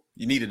illegal.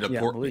 You need to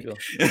deport me.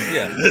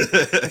 Yeah.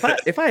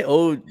 If I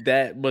owed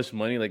that much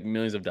money, like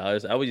millions of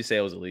dollars, I would just say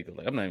I was illegal.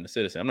 Like I'm not even a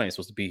citizen. I'm not even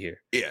supposed to be here.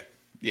 Yeah.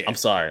 I'm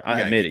sorry. I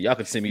admit it. Y'all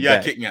can send me back. You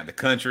gotta kick me out the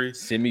country.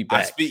 Send me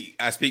back.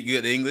 I speak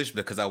good English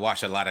because I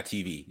watch a lot of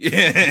TV.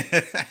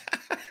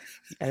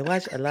 I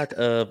watch a lot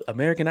of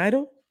American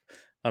Idol.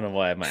 I don't know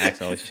why my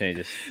accent always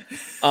changes.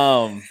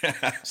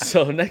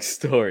 So next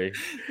story.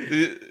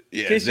 Yeah,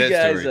 in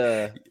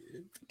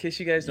case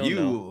you guys don't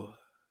know.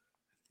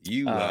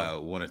 You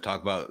want to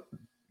talk about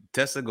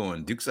Tesla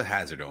going Dukes of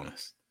Hazzard on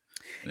us?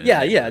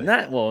 Yeah.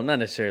 Not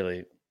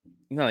necessarily.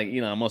 Not like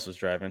Elon Musk was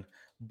driving,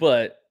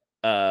 but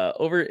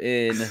over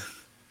in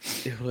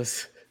it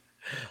was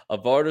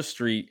Avardo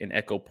Street in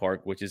Echo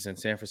Park, which is in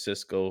San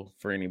Francisco.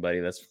 For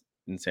anybody that's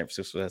in San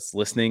Francisco that's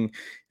listening,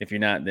 if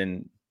you're not,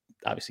 then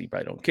obviously you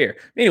probably don't care.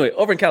 Anyway,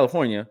 over in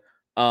California,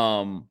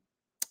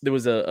 there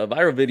was a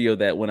viral video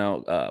that went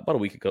out about a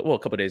week ago, well, a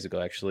couple of days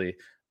ago actually,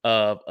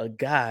 of a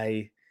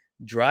guy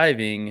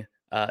driving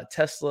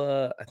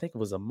Tesla. I think it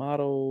was a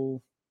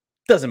Model.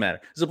 Doesn't matter.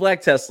 It's a black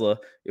Tesla.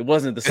 It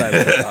wasn't the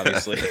Cybertruck,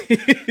 obviously.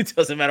 It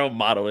doesn't matter what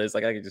model it is.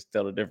 Like I can just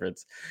tell the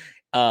difference.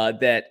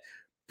 That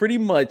pretty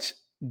much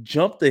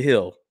jumped the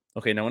hill.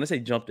 Okay, now when I say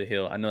jump the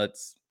hill, I know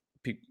it's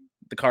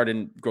the car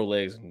didn't grow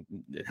legs and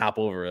hop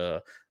over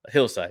a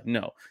hillside.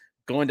 No,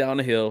 going down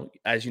the hill,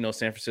 as you know,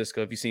 San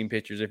Francisco. If you've seen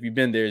pictures, if you've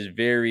been there, is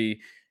very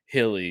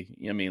hilly.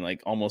 I mean,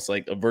 like almost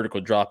like a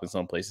vertical drop in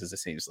some places. It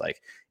seems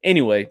like.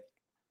 Anyway.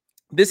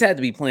 This had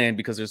to be planned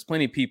because there's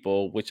plenty of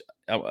people, which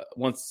I'll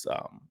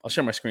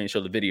share my screen and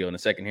show the video in a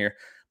second here,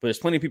 but there's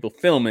plenty of people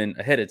filming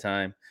ahead of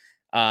time.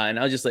 And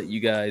I'll just let you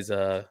guys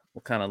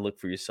we'll kind of look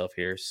for yourself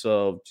here.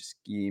 So just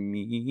give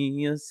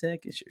me a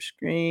second, share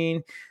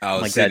screen. I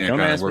was sitting there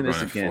trying to work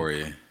on it for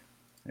you.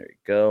 There you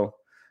go.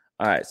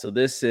 All right. So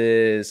this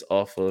is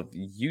off of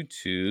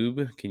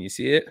YouTube. Can you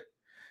see it?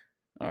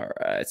 All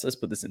right. So let's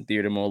put this in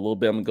theater mode a little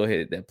bit. I'm going to go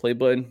ahead and hit that play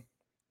button.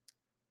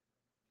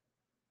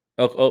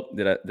 Oh,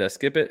 did I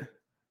skip it?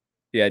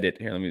 Yeah, I did.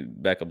 Here, let me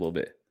back up a little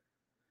bit.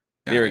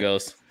 There it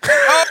goes.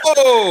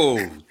 Oh!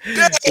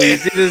 So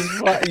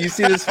you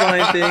see this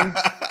flying thing?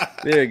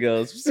 There it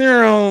goes.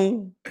 Let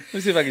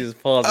me see if I can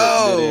just pause it.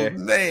 Oh,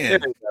 man. There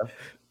we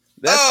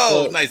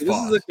go. Nice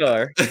pause. This is the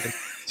car.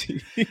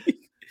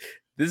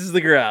 This is the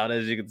ground,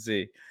 as you can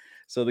see.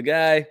 So the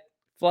guy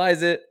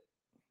flies it.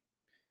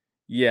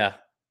 Yeah.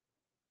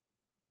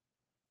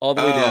 All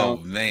the way down. Oh,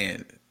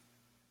 man.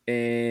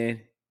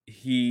 And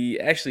he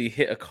actually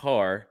hit a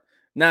car.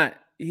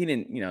 He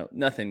didn't,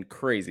 nothing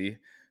crazy,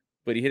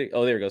 but he hit it.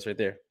 Oh, there it goes right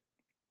there.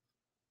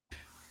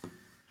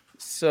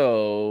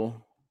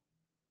 So,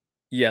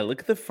 yeah,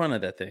 look at the front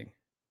of that thing.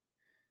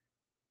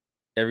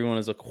 Everyone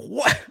is like,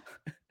 what?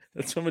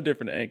 That's from a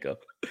different angle.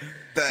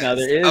 Now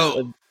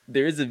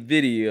there is a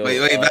video.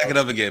 Wait, back it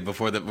up again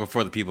before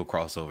the people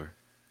cross over.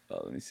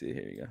 Oh, let me see.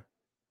 Here you go.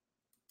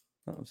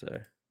 Oh, I'm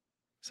sorry.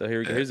 So here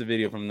we go. Here's a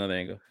video from another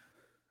angle.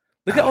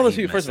 Look at all those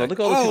people. First of all,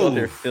 look at all those people out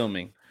there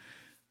filming.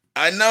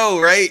 I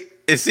know, right?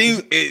 It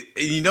seems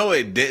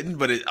it didn't,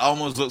 but it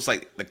almost looks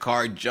like the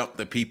car jumped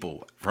the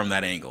people from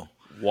that angle.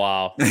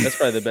 Wow, that's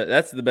probably the best.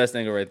 That's the best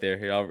angle right there.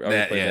 Here, I'll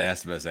replay that.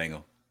 That's the best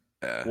angle.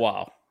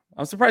 Wow,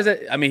 I'm surprised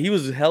that. I mean, he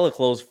was hella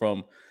close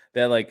from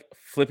that, like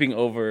flipping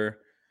over,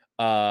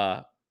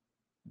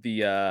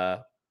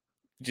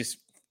 just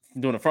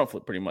doing a front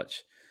flip, pretty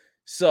much.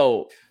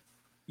 So,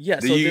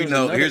 yeah. Do you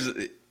know?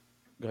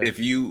 If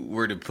you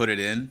were to put it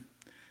in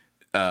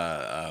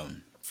a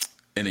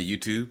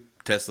YouTube.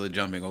 Tesla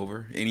jumping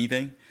over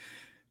anything,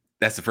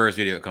 that's the first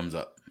video that comes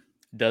up.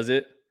 Does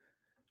it?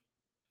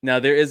 Now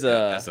there is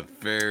that's the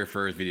very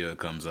first video that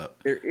comes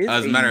up. There is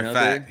as a matter of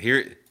fact,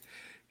 here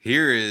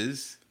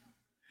is,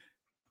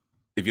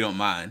 if you don't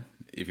mind,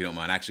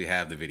 I actually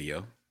have the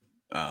video.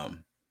 Yeah,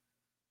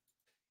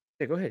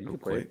 go ahead. You can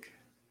play quick. It.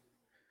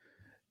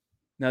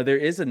 Now there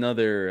is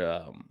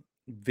another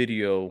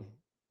video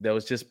that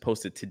was just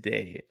posted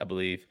today, I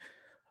believe,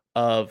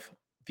 of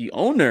the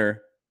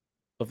owner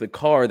of the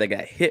car that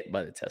got hit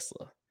by the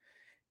Tesla.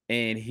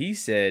 And he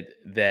said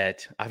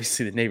that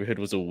obviously the neighborhood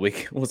was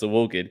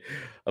awoken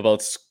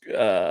about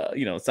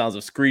sounds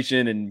of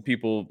screeching and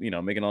people,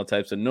 making all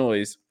types of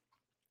noise.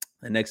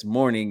 The next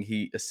morning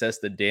he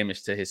assessed the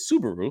damage to his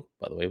Subaru.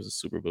 By the way, it was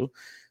a Subaru.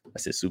 I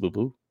said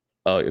Subaru.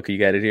 Oh, okay, you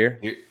got it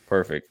here?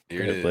 Perfect.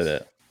 Here it is. Play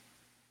that.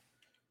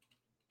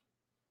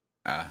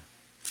 I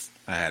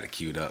had it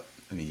queued up.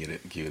 Let me get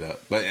it queued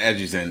up. But as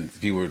you said,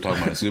 people were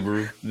talking about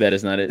Subaru. That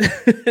is not it,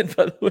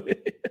 by the way.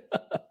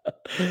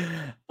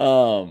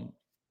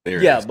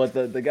 Yeah, but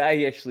the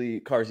guy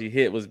cars he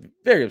hit was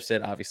very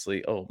upset,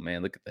 obviously. Oh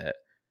man, look at that.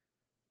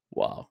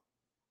 Wow.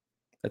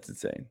 That's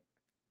insane.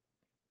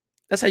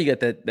 That's how you get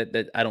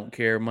that I don't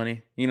care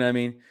money. You know what I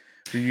mean?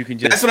 where you can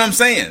just. That's what I'm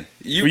saying.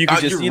 You're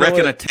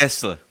wrecking a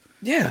Tesla.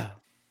 Yeah,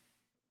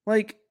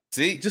 like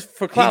see, just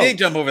for clout. He did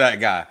jump over that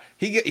guy.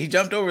 He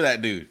jumped over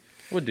that dude.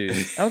 What dude?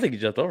 I don't think he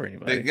jumped over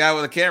anybody. The guy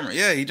with the camera.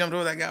 Yeah, he jumped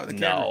over that guy with the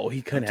camera. No,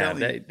 he couldn't have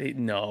that.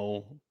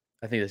 No,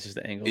 I think that's just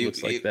the angle.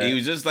 Looks like that. He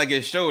was just like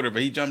his shoulder,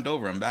 but he jumped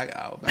over him. Back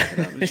up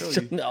and show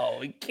you. No,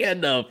 he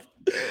can't have.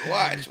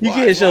 Watch. You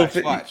can't show.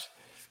 Watch.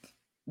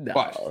 No,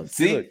 watch.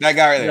 See look, that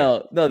guy right there.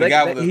 No, the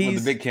guy with the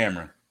big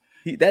camera.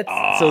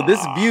 So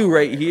this view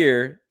right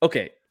here.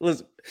 Okay,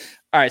 listen.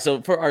 All right,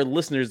 so for our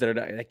listeners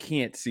that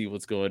can't see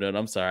what's going on,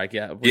 I'm sorry.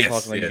 We're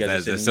talking like you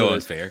guys are that's so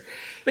unfair.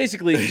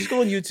 Basically, just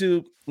go on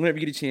YouTube whenever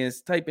you get a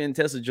chance. Type in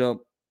Tesla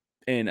jump,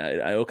 and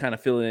I'll kind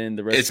of fill in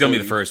the rest. It's gonna be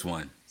the first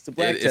one. It's the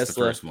black Tesla. It's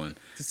the first one.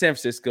 It's San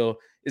Francisco.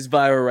 It's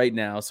viral right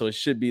now, so it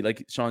should be,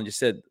 like Sean just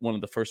said, one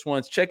of the first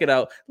ones. Check it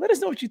out. Let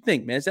us know what you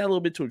think, man. Is that a little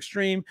bit too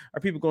extreme?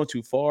 Are people going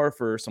too far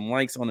for some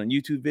likes on the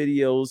YouTube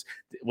videos?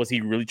 Was he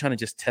really trying to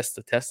just test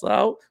the Tesla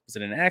out? Was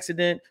it an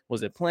accident?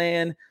 Was it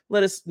planned?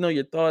 Let us know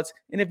your thoughts.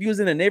 And if you was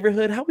in a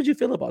neighborhood, how would you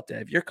feel about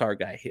that? If your car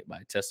got hit by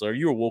a Tesla, or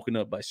you were woken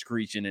up by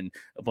screeching and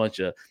a bunch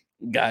of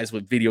guys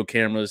with video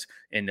cameras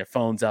and their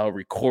phones out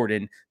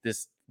recording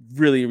this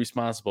really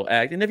irresponsible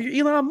act. And if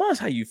you're Elon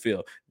Musk, how you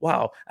feel?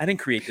 Wow, I didn't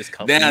create this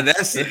company. Now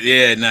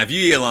now if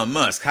you Elon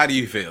Musk, how do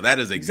you feel? That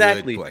is a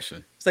good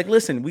question. It's like,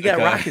 listen, we got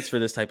rockets for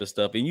this type of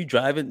stuff, and you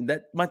driving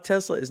that. My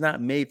Tesla is not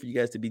made for you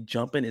guys to be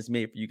jumping. It's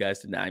made for you guys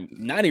to not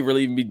even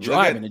really be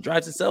driving. It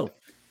drives itself.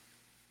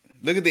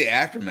 Look at the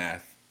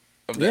aftermath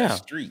of that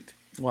street.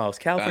 Wow, is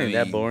California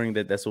that boring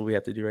that's what we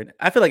have to do right now?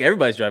 I feel like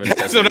everybody's driving.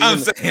 That's what I'm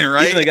saying,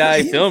 right? Even the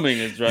guy filming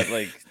is driving.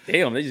 Like,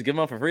 damn, they just give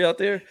them out for free out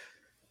there.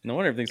 No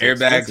wonder everything's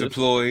airbags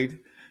deployed.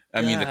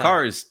 I mean, the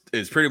car is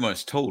pretty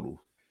much total.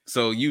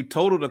 So you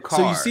total the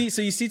car. So you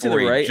see to the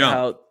right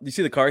how you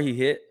see the car he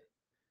hit.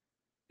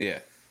 Yeah.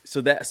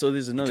 So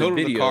there's another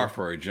video. The car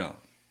for a jump.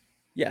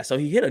 Yeah. So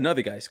he hit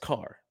another guy's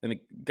car, and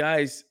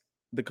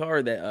the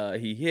car that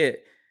he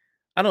hit,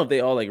 I don't know if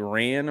they all like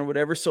ran or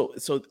whatever. So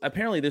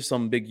apparently there's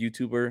some big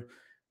YouTuber,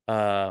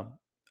 I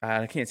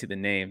can't see the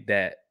name,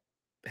 that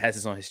has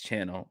this on his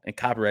channel and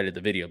copyrighted the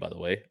video, by the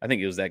way. I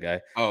think it was that guy.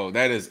 Oh,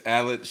 that is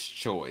Alex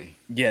Choi.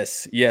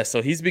 Yes.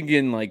 So he's been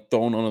getting like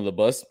thrown under the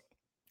bus,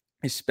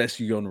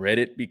 especially on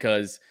Reddit,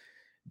 because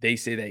they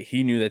say that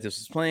he knew that this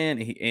was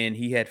planned, and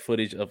he had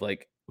footage of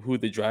like who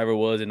the driver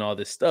was and all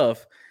this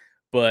stuff,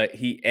 but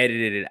he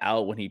edited it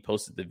out when he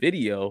posted the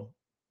video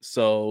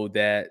so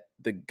that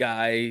the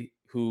guy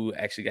who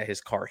actually got his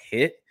car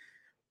hit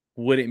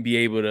wouldn't be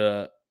able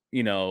to,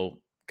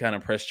 kind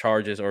of press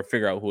charges or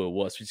figure out who it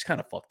was, which is kind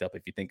of fucked up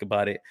if you think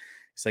about it.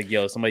 It's like,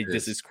 yo, somebody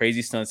does this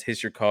crazy stunts,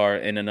 hits your car,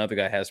 and another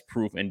guy has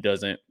proof and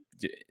doesn't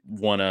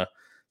want to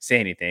say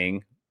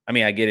anything. I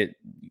mean, I get it.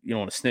 You don't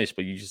want to snitch,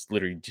 but you just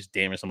literally just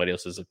damage somebody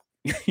else's,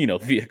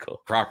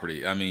 vehicle.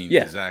 Property. I mean,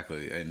 yeah.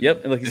 Exactly. And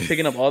yep. And like, he's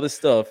picking up all this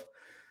stuff.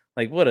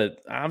 Like,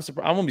 I'm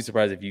surprised. I won't be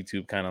surprised if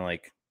YouTube kind of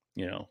like,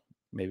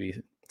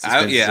 maybe.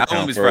 I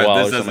wouldn't be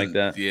surprised. This like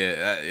that.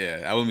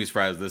 Yeah. I wouldn't be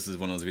surprised. This is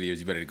one of those videos.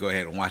 You better go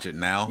ahead and watch it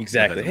now.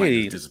 Exactly.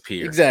 Hey,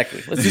 disappear.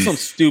 Exactly. Let's do something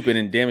stupid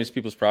and damage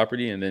people's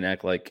property, and then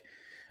act like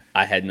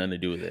I had nothing to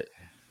do with it.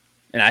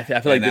 And I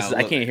feel like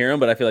I can't hear him,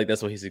 but I feel like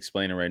that's what he's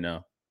explaining right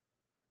now.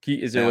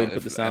 Is there a way to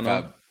put the sound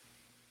on?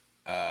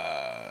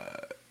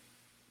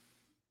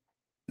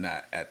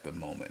 Not at the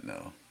moment.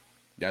 No.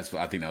 I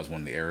think that was one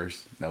of the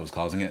errors that was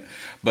causing it.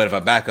 But if I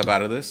back up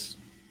out of this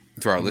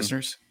to our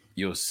listeners,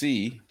 you'll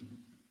see.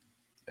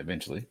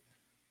 Eventually,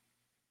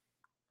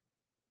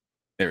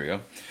 there we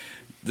go.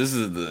 This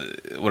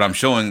is what I'm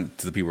showing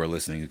to the people who are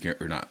listening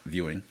or not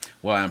viewing.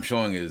 What I'm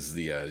showing is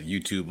the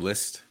YouTube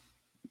list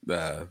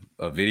of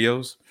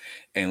videos,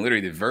 and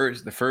literally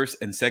the first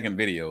and second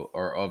video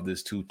are of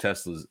this two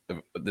Teslas.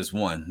 This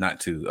one, not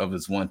two, of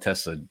this one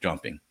Tesla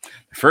jumping.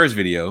 The first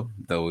video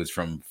though is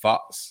from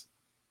Fox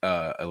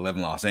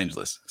 11 Los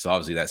Angeles, so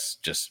obviously that's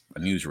just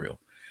a newsreel.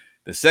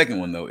 The second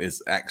one though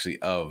is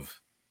actually of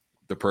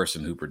the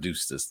person who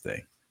produced this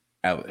thing,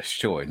 Alex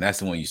Choi, and that's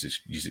the one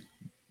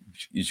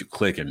you should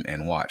click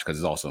and watch, because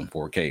it's also in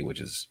 4K, which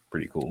is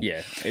pretty cool.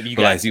 Yeah, if you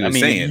guys,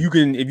 if you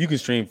can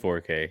stream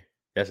 4K,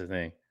 that's the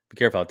thing. Be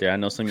careful out there. I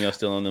know some of y'all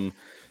still on them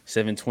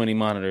 720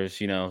 monitors,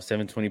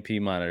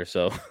 720p monitor.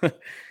 So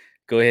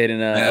go ahead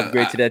and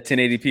upgrade to that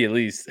 1080p at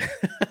least.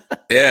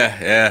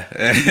 yeah,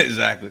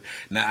 exactly.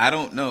 Now I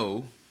don't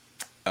know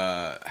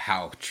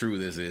how true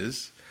this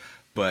is,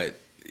 but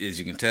as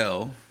you can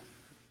tell.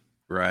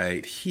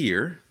 Right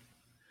here,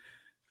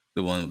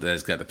 the one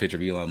that's got the picture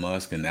of Elon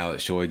Musk and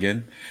Alex Choi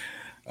again.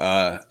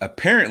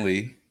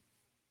 Apparently,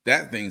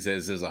 that thing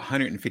says there's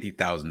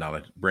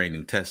 $150,000 brand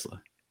new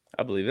Tesla.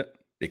 I believe it.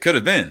 It could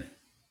have been.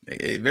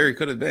 It very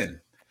could have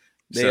been.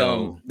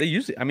 They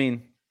usually. I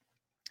mean,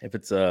 if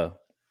it's a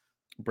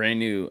brand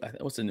new,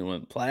 what's the new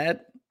one? Plaid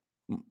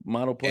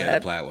model Plaid. Yeah,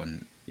 the Plaid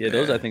one. Yeah,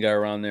 those I think are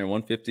around there,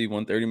 150,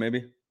 130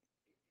 maybe.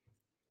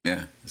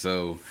 Yeah.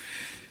 So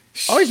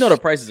I always know the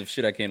prices of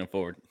shit I can't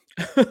afford.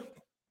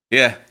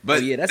 Yeah,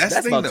 but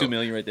that's about $2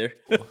 million right there.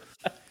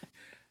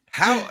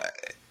 How?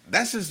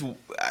 That's just.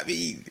 I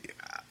mean,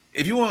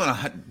 if you want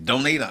to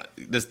donate,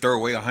 just throw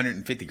away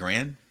 150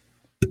 grand,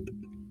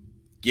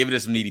 give it to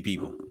some needy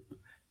people.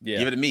 Yeah.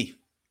 Give it to me.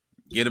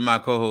 Give it to my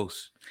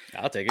co-host.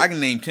 I'll take it. I can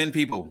name 10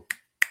 people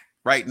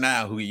right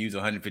now who could use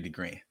 150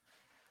 grand.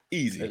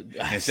 Easy.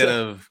 Instead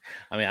of,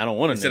 I mean, I don't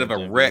want to. Instead of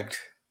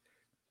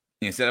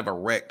a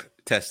wrecked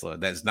Tesla,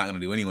 that's not going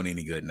to do anyone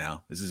any good.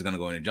 Now this is going to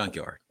go in a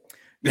junkyard.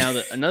 Now,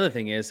 another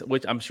thing is,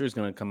 which I'm sure is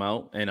going to come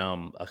out, and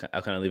I'll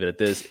kind of leave it at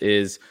this,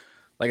 is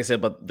like I said,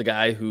 about the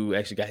guy who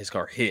actually got his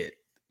car hit.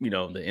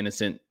 The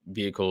innocent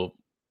vehicle,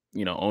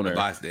 owner.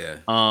 Yeah.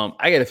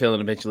 I get a feeling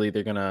eventually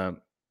they're gonna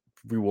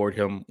reward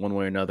him one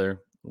way or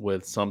another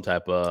with some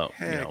type of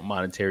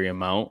monetary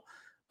amount.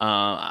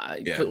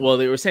 Well,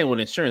 they were saying with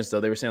insurance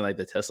though, they were saying like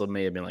the Tesla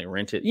may have been like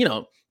rented,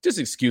 just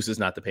excuses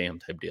not to pay him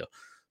type deal.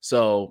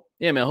 So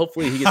yeah, man,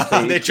 hopefully he gets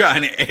paid. They're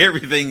trying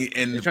everything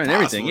and they're trying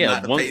everything. Yeah,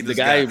 the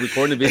guy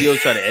recording the videos,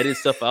 trying to edit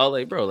stuff out.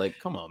 Like, bro, like,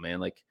 come on, man.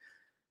 Like,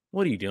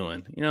 what are you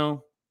doing?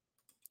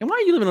 And why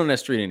are you living on that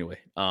street anyway?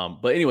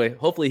 But anyway,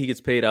 hopefully he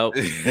gets paid out.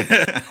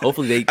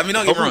 Hopefully they. I mean,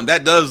 don't get me wrong.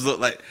 That does look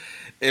like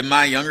in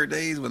my younger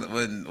days when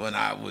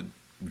I would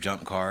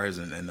jump cars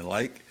and the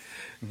like.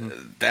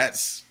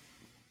 That's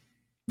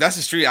the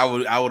street I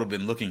would have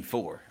been looking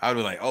for. I would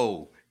be like,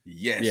 oh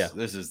yes,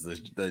 this is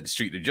the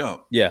street to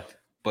jump. Yeah.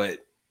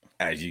 But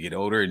as you get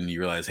older and you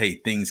realize, hey,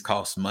 things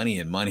cost money,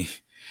 and money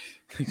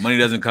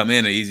doesn't come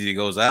in as easy as it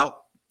goes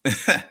out.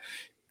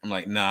 I'm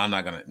like, no, I'm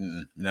not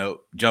gonna.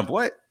 No, jump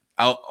what?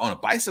 Out on a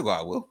bicycle,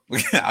 I will.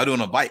 I'll do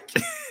on a bike.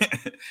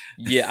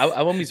 Yeah,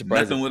 I won't be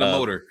surprised. Nothing with a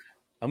motor.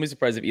 I won't be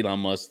surprised if Elon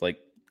Musk, like,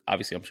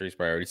 obviously, I'm sure he's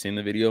probably already seen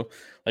the video,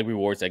 like,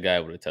 rewards that guy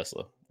with a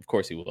Tesla. Of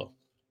course he will.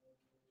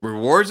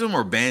 Rewards him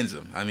or bans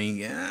him? I mean,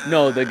 yeah.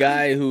 No, the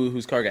guy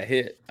whose car got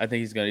hit. I think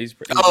he's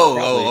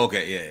probably,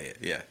 okay,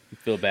 yeah.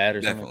 Feel bad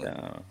or something like that.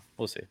 I don't know.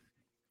 We'll see.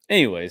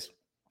 Anyways,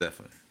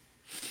 definitely.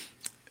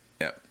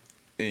 Yeah.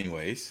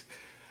 Anyways,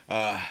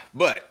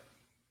 but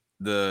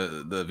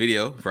the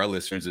video for our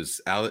listeners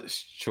is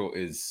Alex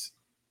is.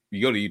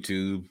 You go to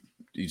YouTube,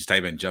 you just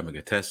type in "jumping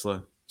a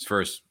Tesla." It's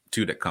first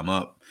two that come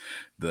up.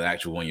 The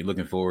actual one you're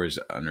looking for is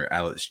under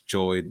Alex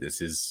Joy. This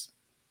is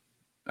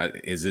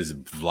his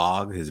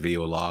vlog, his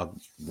video vlog,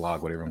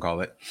 whatever you want to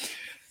call it.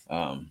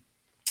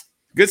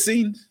 Good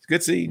scenes.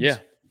 Yeah.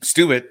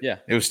 Stupid. Yeah.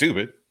 It was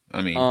stupid.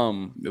 I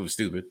mean, it was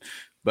stupid,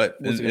 but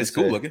it's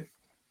cool looking.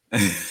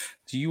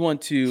 Do you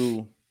want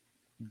to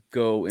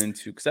go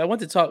into? Because I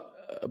want to talk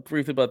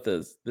briefly about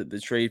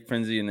the trade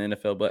frenzy in the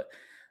NFL, but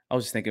I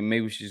was just thinking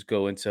maybe we should just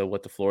go into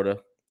what the Florida,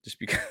 just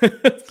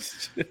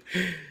because.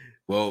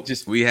 Well,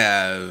 we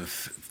have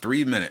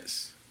 3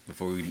 minutes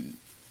before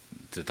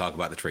to talk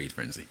about the trade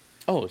frenzy.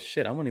 Oh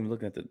shit! I wasn't even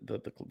looking at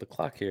the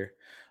clock here.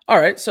 All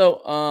right,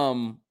 so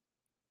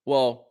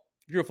well,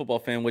 if you're a football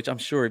fan, which I'm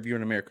sure if you're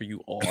in America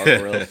you are,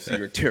 or else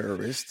you're a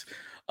terrorist.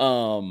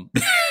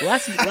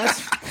 Last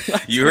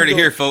you heard it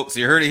here, folks.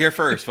 You heard it here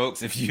first,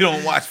 folks. If you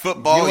don't watch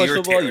football, you're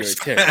a terrorist.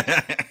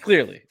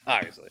 Clearly,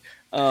 obviously.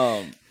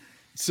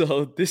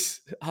 So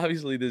this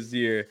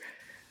year,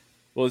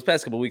 well, this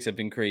past couple of weeks have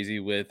been crazy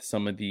with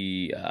some of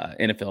the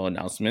NFL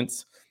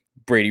announcements.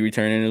 Brady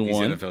returning as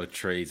one. NFL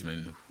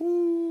tradesmen.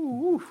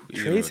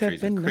 Trades have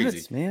been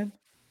nuts, man.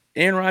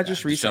 Aaron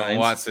Rodgers resigned.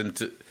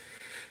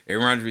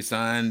 Aaron Rodgers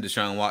resigned.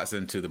 Deshaun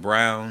Watson to the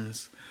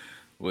Browns,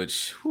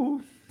 which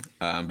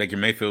Baker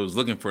Mayfield was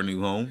looking for a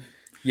new home.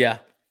 Yeah.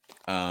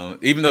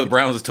 Even though the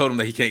Browns told him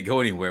that he can't go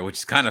anywhere, which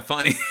is kind of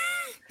funny.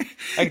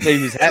 I can tell you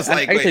he's happy.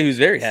 I can tell you he's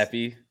very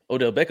happy.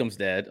 Odell Beckham's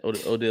dad,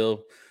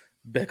 Odell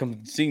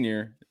Beckham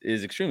Sr.,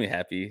 is extremely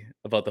happy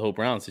about the whole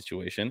Brown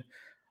situation.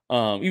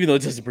 Even though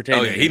it doesn't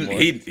pertain to him anymore.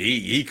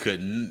 He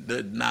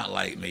did not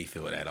like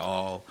Mayfield at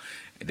all.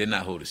 And did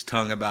not hold his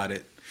tongue about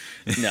it.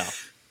 No.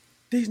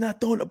 He's not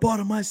throwing the ball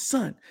to my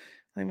son.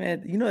 Like,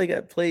 man, they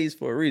got plays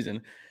for a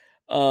reason.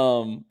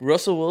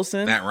 Russell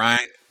Wilson. Russell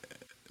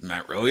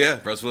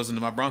Wilson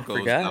to my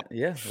Broncos.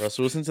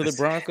 Russell Wilson to the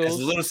Broncos. It's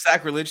a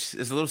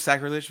little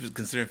sacrilege.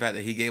 Considering the fact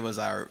that he gave us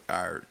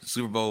our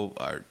Super Bowl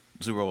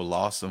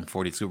loss on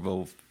Super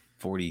Bowl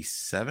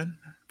 47,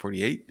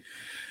 48.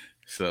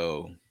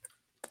 So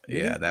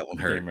yeah, that one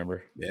hurt. I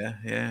remember.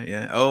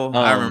 Yeah. Oh,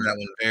 I remember that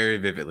one very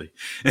vividly.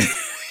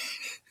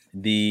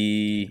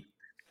 The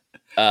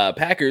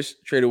Packers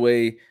trade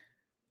away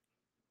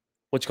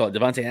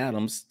Devontae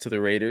Adams to the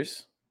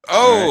Raiders.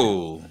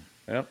 Oh,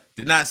 right. Yep.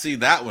 Did not see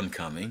that one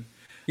coming.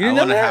 I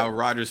wonder how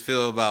Rodgers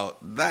feel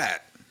about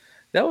that.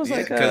 That was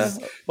because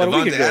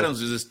Devontae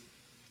Adams was just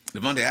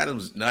Devontae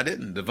Adams. No, I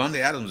didn't. Devontae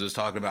Adams was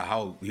talking about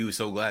how he was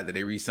so glad that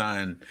they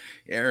re-signed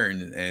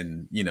Aaron,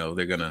 and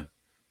they're gonna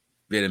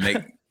be able to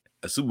make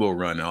a Super Bowl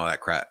run and all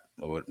that crap.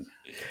 Well,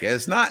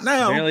 guess not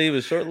now. Apparently, it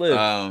was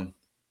short-lived.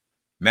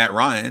 Matt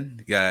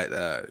Ryan got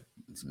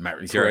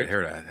Matt. You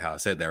heard how I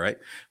said that, right?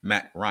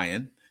 Matt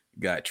Ryan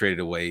got traded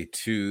away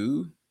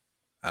to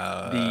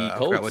the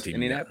Colts,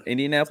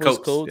 Indianapolis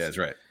Colts. Yeah, that's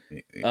right.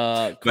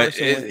 But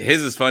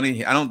his is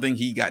funny. I don't think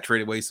he got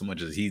traded away so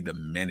much as he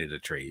demanded a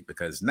trade,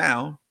 because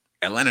now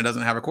Atlanta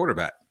doesn't have a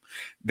quarterback.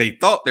 They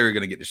thought they were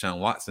going to get Deshaun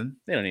Watson.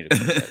 They don't need a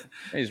quarterback.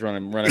 They just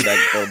running back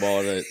throw the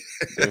ball to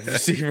the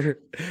receiver.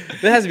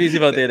 There has to be a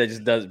team out there that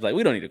just does like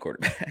we don't need a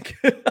quarterback.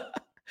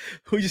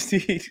 We just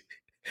need.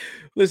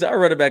 Listen, our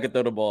running back can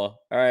throw the ball.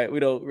 All right, we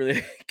don't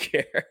really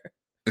care.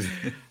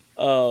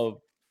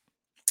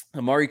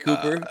 Amari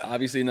Cooper,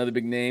 obviously another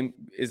big name,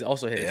 is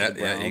also hitting.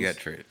 Yeah, he got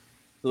traded.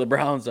 So the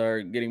Browns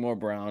are getting more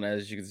brown,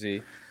 as you can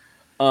see.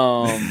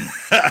 Poor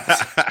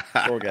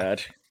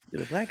God.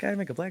 Did a black guy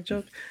make a black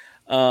joke?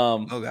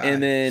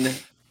 And then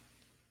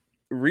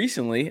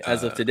recently,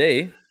 as of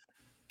today,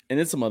 and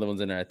then some other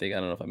ones in there, I think. I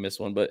don't know if I missed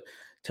one, but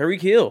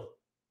Tyreek Hill,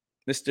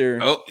 Mr.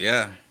 Oh,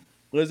 yeah.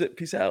 What is it?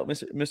 Peace out,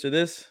 Mr.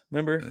 This.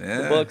 Remember?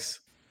 Yeah. The Bucks?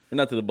 Or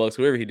not to the Bucks,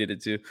 whoever he did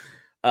it to.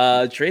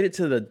 Traded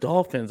to the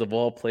Dolphins of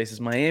all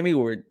places. Miami,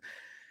 where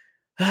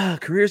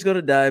careers go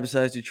to die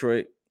besides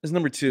Detroit. Is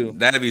number 2.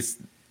 That'd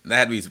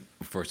be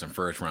for some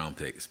first round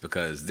picks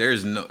because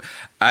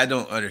I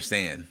don't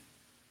understand.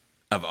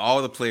 Of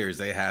all the players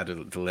they had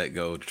to let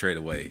go to trade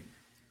away,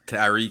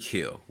 Tyreek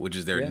Hill, which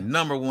is their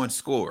number 1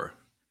 scorer.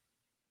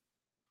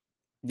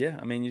 Yeah,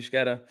 I mean, you just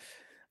gotta.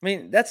 I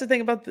mean, that's the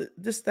thing about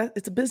this. That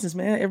it's a business,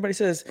 man. Everybody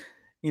says,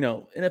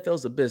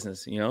 NFL's a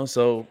business,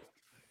 so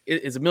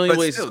it's a million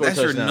ways to score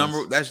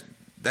touchdowns.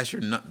 That's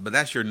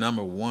your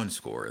number 1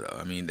 scorer, though.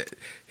 I mean,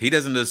 he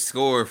doesn't just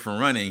score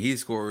from running. He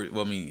scored.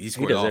 Well, I mean, he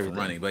scored all from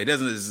running, but he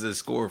doesn't just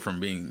score from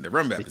being the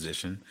run back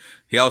position.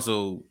 He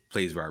also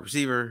plays wide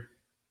receiver.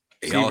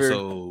 He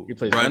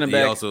plays running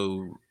back. He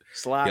also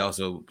slot. He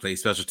also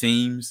plays special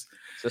teams.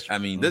 I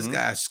mean, this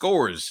guy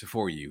scores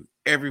for you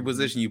every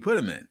position you put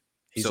him in.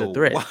 He's a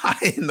threat. Why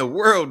in the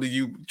world do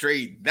you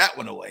trade that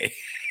one away?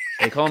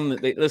 They call him.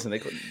 They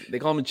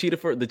call him the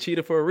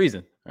cheetah for a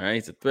reason. All right,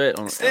 he's a threat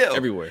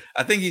everywhere.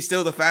 I think he's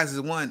still the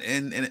fastest one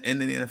in the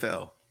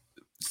NFL.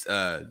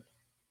 I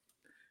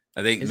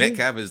think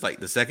Metcalf is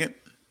like the second.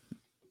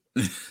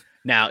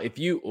 Now, if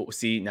you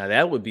see,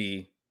 that would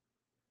be.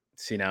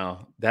 See,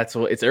 now that's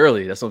what it's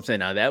early. That's what I'm saying.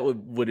 Now that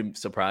wouldn't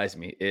surprise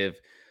me if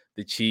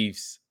the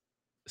Chiefs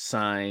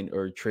signed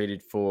or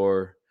traded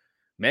for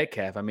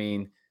Metcalf. I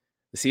mean,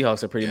 the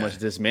Seahawks are pretty much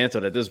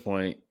dismantled at this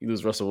point. You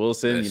lose Russell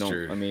Wilson,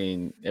 true. I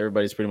mean,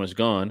 everybody's pretty much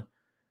gone.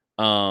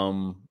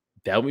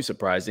 That would be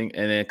surprising.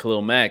 And then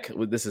Khalil Mack,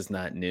 this is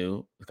not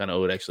new, it's kind of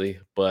old actually,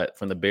 but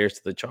from the Bears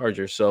to the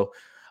Chargers. So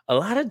a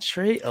lot of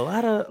trade,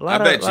 I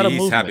bet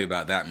he's happy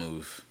about that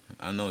move.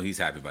 I know he's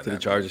happy about that. To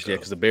the Chargers,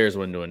 because the Bears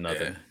wasn't doing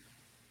nothing.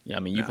 Yeah, I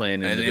mean, you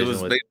playing in the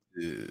division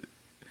it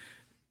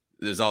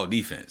was all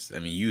defense. I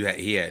mean,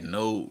 he had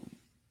no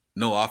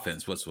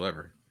offense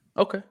whatsoever.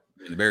 Okay.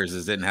 The Bears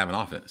just didn't have an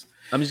offense.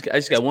 I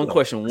just got one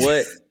question.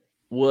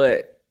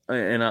 What?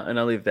 And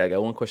I'll leave that. I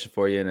got one question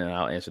for you, and then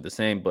I'll answer the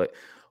same. But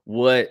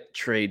what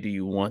trade do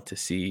you want to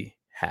see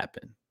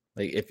happen?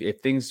 Like, if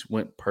things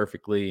went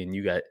perfectly and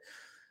you got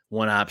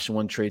one option,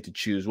 one trade to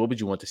choose, what would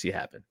you want to see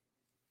happen?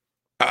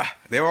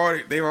 They've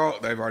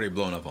already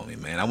blown up on me,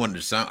 man. I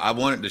wanted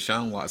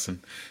Deshaun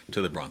Watson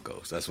to the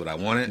Broncos. That's what I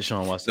wanted.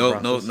 Deshaun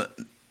Watson.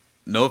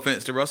 No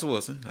offense to Russell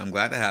Wilson. I'm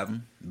glad to have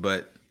him,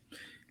 but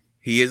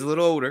he is a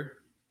little older.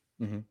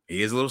 Mm-hmm.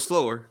 He is a little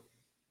slower.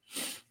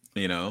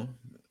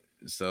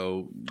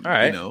 So all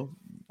right,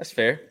 that's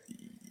fair.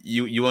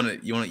 You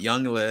want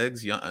young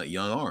legs,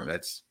 young arm.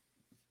 That's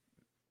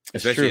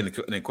especially in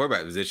the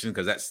quarterback position,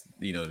 because that's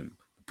the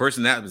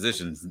person in that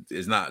position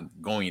is not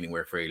going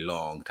anywhere for a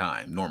long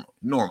time.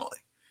 Normally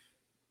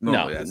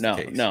that's the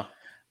case. No.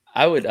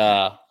 I would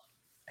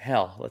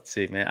let's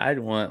see, man. I'd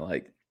want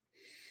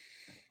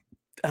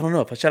I don't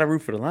know if I try to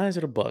root for the Lions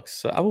or the Bucks.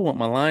 So I would want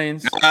my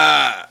Lions.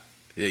 Yeah,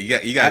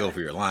 you gotta go for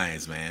your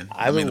Lions, man.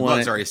 I mean, the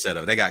Bucks already set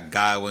up. They got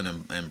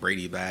Godwin and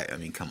Brady back. I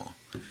mean, come on.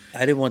 I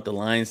didn't want the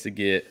Lions to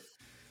get.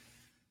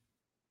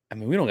 I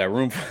mean, we don't got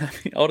room for.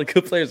 All the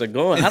good players are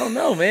going. I don't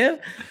know, man.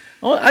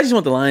 I just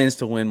want the Lions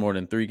to win more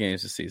than 3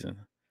 games this season.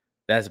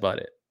 That's about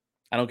it.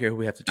 I don't care who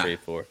we have to trade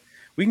for.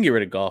 We can get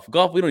rid of Goff.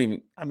 Goff, we don't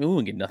even. I mean, we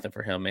wouldn't get nothing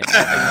for him, man.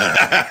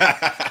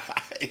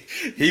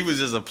 He was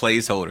just a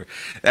placeholder.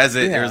 That's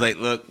it. Yeah. It was like,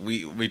 look,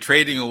 we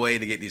trading away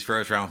to get these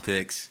first round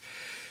picks.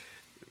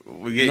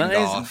 We're getting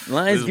Goff.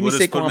 Lions, give me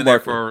Saquon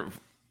Barkley.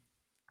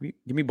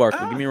 Give me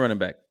Barkley. Give me a running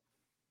back.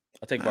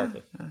 I'll take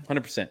Barkley.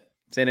 100%.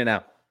 Saying it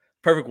now.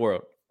 Perfect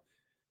world.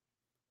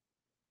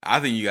 I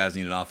think you guys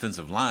need an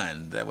offensive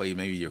line. That way,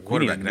 maybe your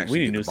quarterback can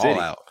actually get the ball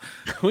out.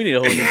 We need a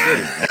whole new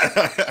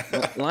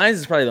city. Lions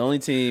is probably the only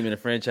team in the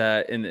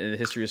franchise in the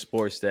history of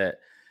sports that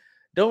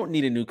don't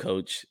need a new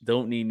coach,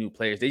 don't need new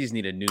players. They just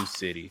need a new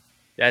city.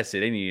 That's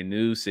it. They need a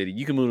new city.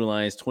 You can move the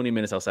Lions 20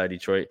 minutes outside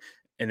Detroit,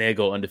 and they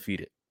go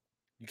undefeated.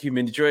 You keep them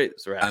in Detroit,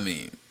 it's a wrap. I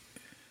mean,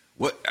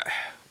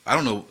 I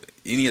don't know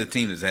any other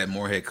team that's had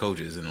more head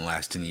coaches in the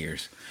last 10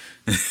 years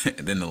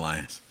than the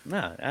Lions.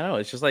 Nah, I know.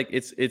 It's just like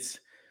it's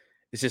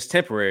just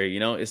temporary,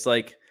 It's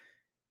like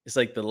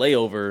the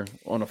layover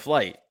on a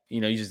flight.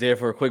 You're just there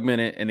for a quick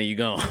minute and then you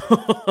go.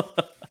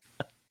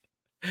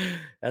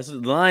 That's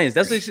what the Lions.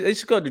 That's what they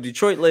should call the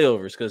Detroit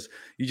layovers, because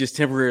you're just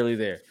temporarily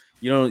there.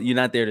 You're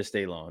not there to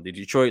stay long. The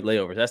Detroit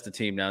layovers. That's the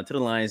team now. Until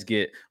the Lions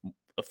get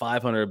a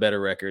 500 or better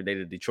record. They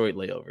did Detroit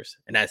layovers,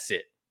 and that's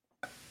it.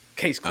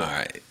 Case closed. All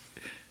right.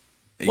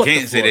 You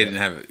can't say they didn't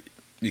have.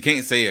 You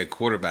can't say a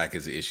quarterback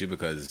is the issue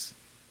because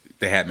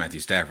they had Matthew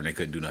Stafford and they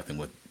couldn't do nothing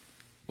with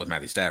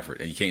Matthew Stafford.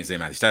 And you can't say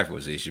Matthew Stafford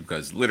was the issue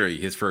because literally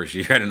his first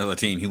year at another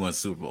team, he won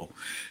Super Bowl.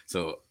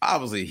 So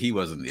obviously he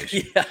wasn't the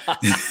issue. Yeah.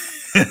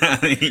 I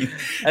mean,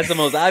 that's the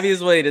most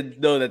obvious way to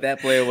know that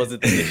player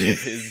wasn't the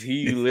issue. Is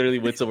he literally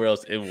went somewhere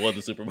else and won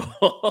the Super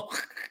Bowl.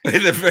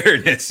 In the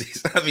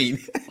fairness, I mean,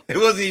 it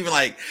wasn't even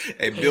like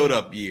a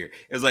build-up year.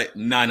 It was like,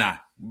 nah,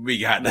 we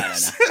got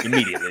this.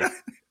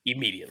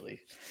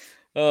 Immediately.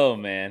 Oh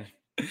man.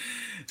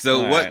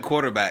 So what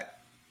quarterback,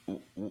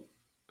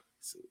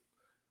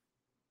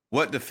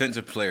 what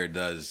defensive player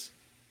does,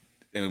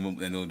 and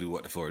we'll do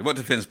what the Florida, what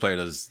defensive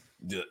player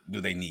do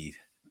they need?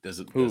 Does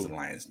the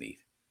Lions need?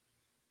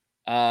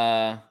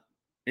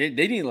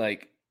 They need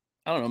like,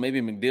 I don't know,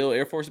 maybe MacDill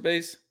Air Force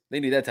Base. They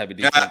need that type of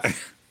defense.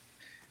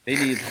 They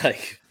need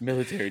like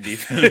military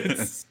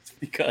defense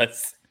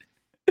because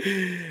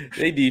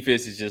their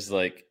defense is just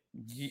like,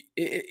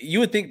 you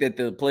would think that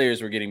the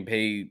players were getting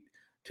paid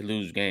to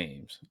lose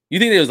games. You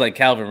think it was like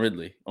Calvin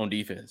Ridley on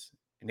defense,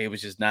 and they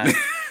was just not.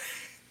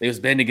 They was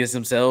betting against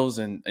themselves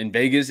in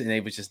Vegas, and they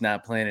was just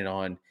not planning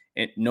on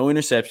no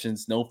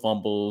interceptions, no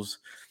fumbles,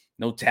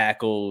 no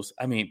tackles.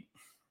 I mean,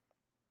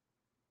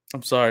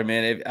 I'm sorry,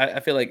 man. I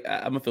feel like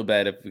I'm gonna feel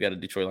bad if we got a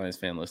Detroit Lions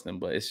fan listening,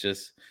 but it's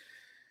just.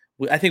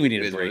 I think we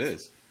need a break.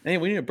 Hey,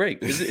 we need a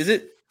break. Is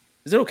it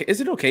okay?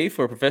 Is it okay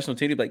for a professional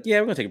team to be like, yeah,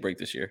 we're gonna take a break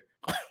this year?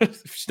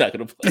 She's not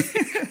gonna play.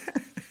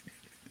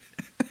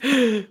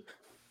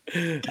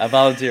 I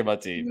volunteer my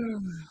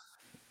team.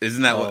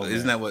 Isn't that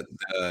what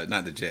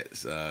not the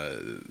Jets,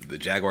 the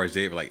Jaguars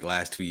did for like the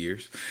last 2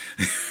 years?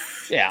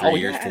 Yeah, 3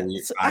 years, 4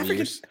 years, 5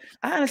 years.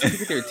 I honestly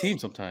forget their team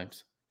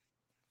sometimes.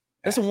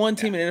 That's the one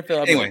team in the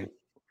NFL. Anyway,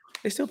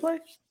 they still play.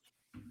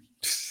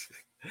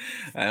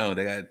 I know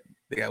they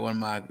got one of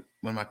my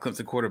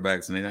Clemson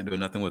quarterbacks, and they're not doing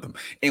nothing with them.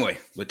 Anyway,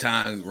 with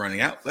time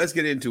running out, let's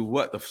get into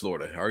what the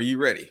Florida. Are you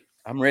ready?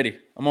 I'm ready.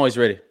 I'm always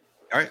ready.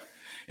 All right.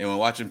 And when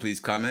watching, please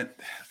comment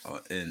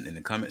in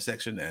the comment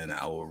section, and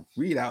I will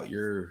read out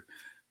your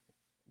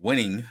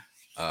winning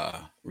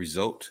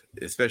result,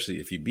 especially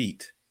if you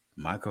beat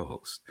my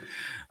co-host.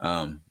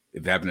 If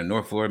it happened in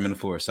North Florida, Middle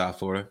Florida, South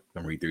Florida,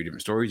 I'm gonna read 3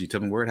 different stories. You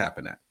tell me where it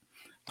happened at.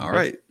 All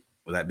right.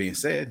 With that being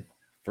said,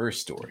 first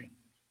story.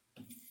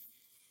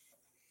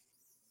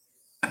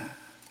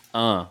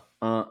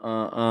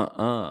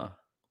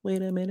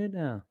 Wait a minute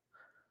now.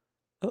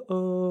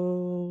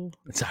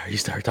 Sorry, you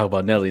started talking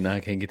about Nelly. Now I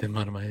can't get them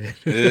out of my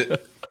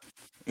head.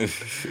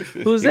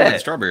 Who's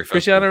that? Strawberry Festival.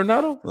 Cristiano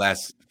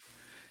Ronaldo?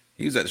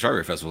 He was at the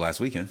Strawberry Festival last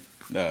weekend.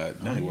 He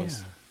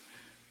was.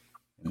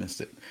 I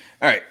missed it.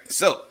 All right,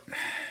 so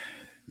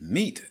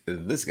meet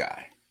this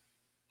guy.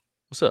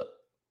 What's up?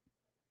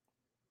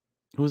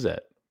 Who's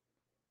that?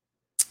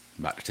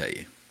 I'm about to tell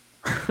you.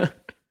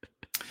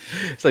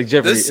 It's like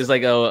Jeopardy. It's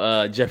like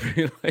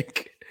Jeopardy.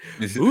 Like,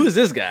 who is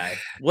this guy?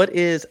 What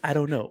is? I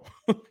don't know.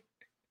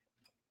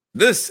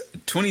 This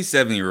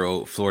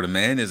 27-year-old Florida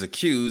man is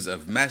accused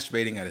of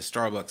masturbating at a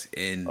Starbucks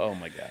in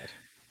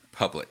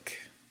public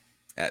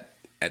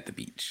at the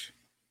beach.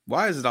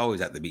 Why is it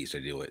always at the beach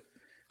they do it?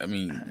 I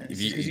mean, if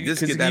you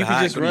just get that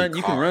high,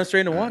 you can run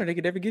straight in the water. They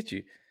could never get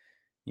you.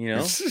 You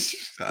know,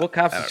 what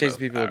cops are chasing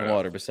people in the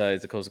water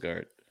besides the Coast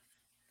Guard?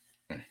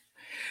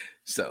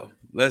 So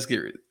let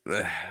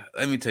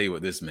me tell you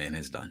what this man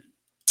has done.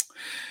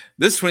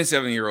 This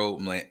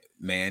 27-year-old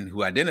man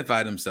who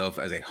identified himself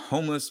as a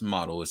homeless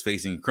model is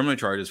facing criminal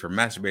charges for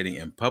masturbating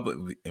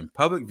in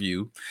public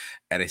view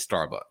at a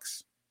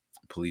Starbucks.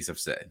 Police have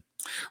said.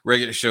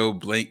 Regular show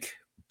Blake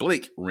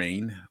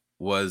Rain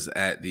was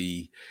at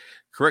the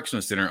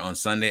correctional center on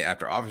Sunday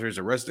after officers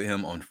arrested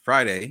him on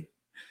Friday.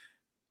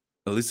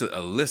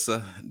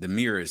 Alyssa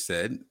Demira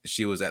said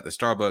she was at the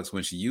Starbucks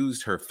when she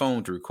used her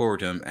phone to record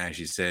him, and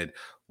she said,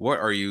 "What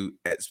are you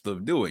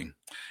expletive doing?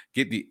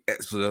 Get the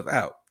expletive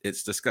out.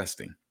 It's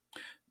disgusting."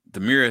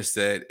 Demira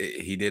said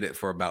he did it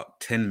for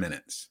about 10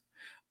 minutes.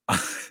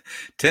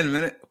 10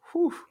 minutes?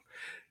 Whew.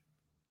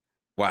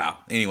 Wow.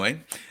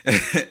 Anyway,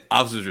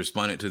 officers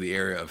responded to the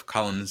area of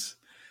Collins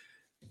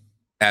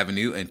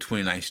Avenue and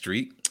 29th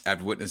Street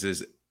after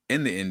witnesses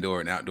in the indoor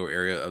and outdoor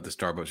area of the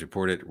Starbucks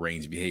reported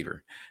Rain's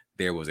behavior.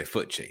 There was a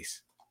foot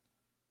chase.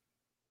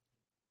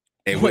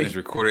 A witness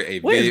recorded a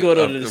video. What is going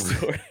on in the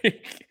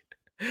story?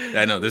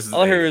 I know this is.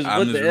 All I heard is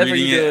what the F are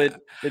you doing?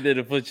 They did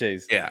a foot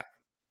chase. Yeah.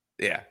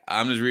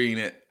 I'm just reading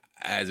it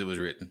as it was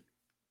written.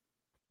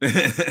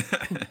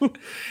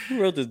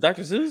 Who wrote this?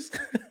 Dr. Seuss?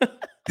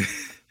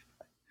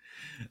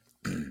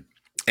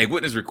 A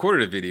witness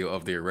recorded a video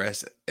of the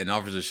arrest, and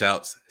officer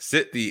shouts,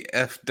 "Sit the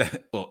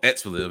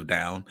expletive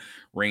down."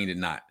 Rain did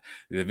not.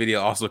 The video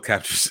also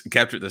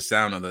captured the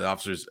sound of the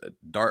officers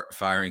dart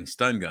firing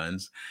stun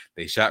guns.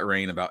 They shot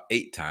Rain about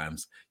 8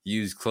 times,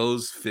 used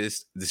closed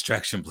fist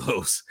distraction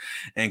blows,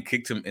 and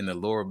kicked him in the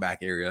lower back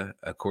area,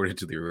 according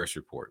to the arrest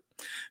report.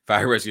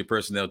 Fire rescue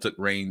personnel took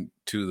Rain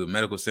to the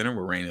medical center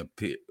where Rain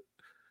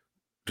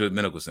to the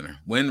medical center.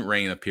 When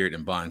Rain appeared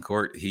in bond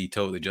court, he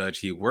told the judge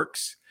he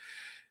works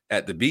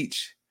at the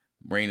beach.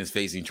 Rain is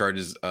facing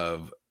charges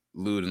of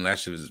lewd and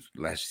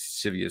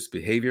lascivious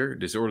behavior,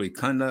 disorderly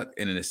conduct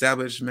in an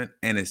establishment,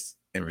 and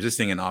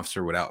resisting an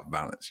officer without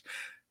violence.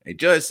 A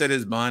judge set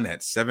his bond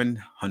at $700.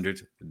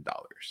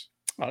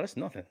 Oh, that's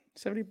nothing.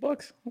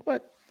 $70.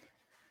 What?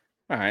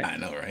 All right. I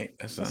know, right?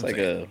 That's like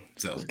saying.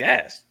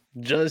 Gas.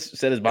 Judge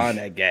set his bond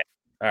at gas.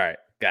 All right,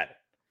 got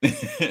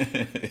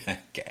it.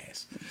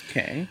 Gas.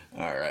 Okay.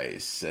 All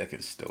right,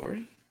 second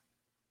story.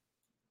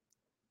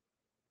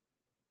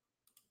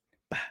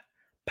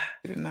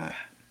 Did it not?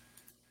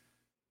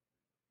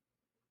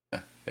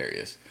 There he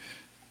is.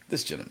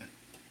 This gentleman.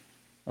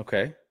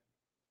 Okay.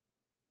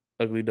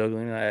 Ugly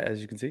Duckling,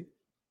 as you can see.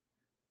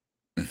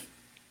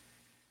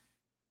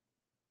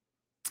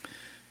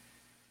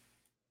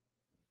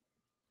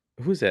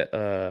 Who's that?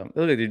 They look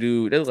like the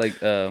dude. They look like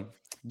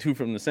dude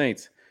from the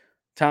Saints.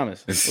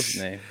 Thomas. What's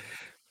his name?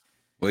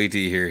 Wait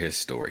till you hear his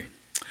story.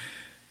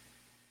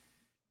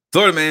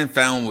 Florida man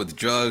found with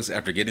drugs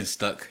after getting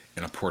stuck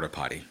in a porta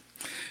potty.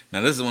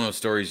 Now, this is one of those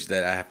stories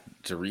that I have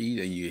to read,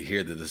 and you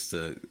hear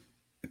that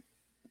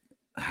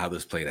how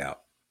this played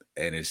out,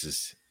 and it's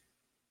just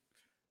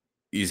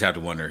you just have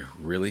to wonder,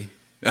 really?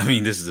 I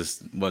mean,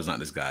 this was not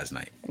this guy's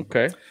night.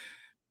 Okay.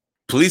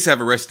 Police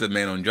have arrested a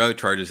man on drug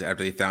charges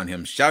after they found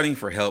him shouting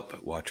for help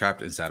while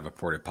trapped inside of a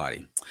porta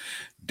potty.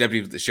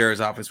 Deputies at the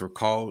sheriff's office were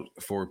called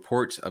for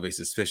reports of a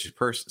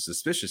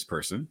suspicious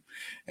person,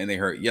 and they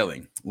heard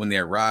yelling. When they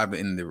arrived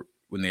in the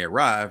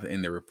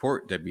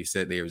report, deputies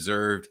said they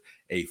observed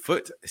a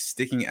foot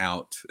sticking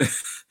out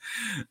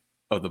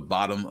of the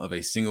bottom of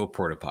a single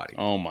porta potty.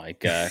 Oh my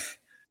God.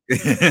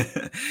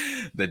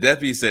 The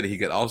deputy said he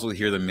could also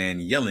hear the man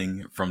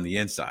yelling from the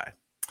inside.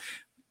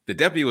 The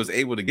deputy was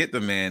able to get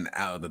the man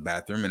out of the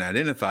bathroom and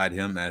identified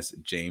him as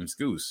James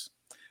Goose.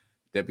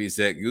 Deputy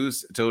said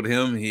Goose told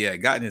him he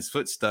had gotten his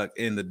foot stuck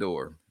in the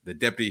door. The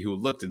deputy who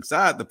looked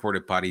inside the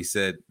porta potty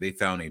said they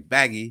found a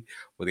baggie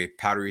with a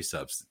powdery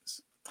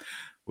substance,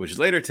 which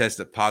later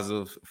tested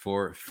positive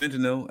for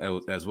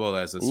fentanyl as well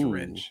as a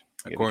syringe.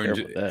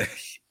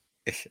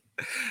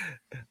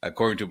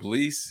 According to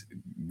police,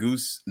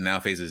 Goose now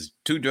faces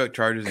 2 drug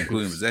charges,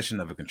 including possession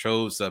of a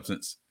controlled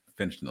substance,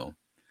 fentanyl.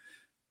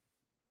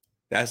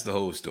 That's the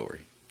whole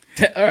story.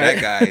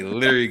 That guy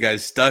literally got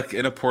stuck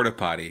in a porta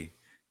potty,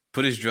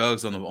 put his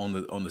drugs on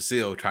the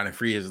sill, trying to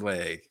free his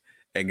leg,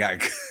 and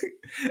got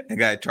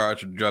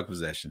charged with drug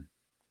possession.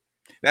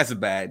 That's a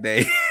bad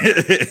day.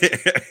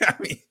 I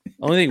mean, the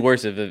only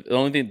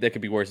thing that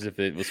could be worse is if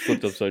it was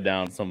flipped upside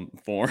down in some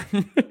form.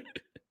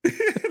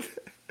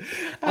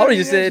 I would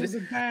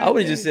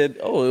have just said,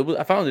 "Oh,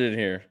 I found it in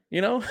here."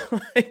 You know,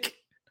 like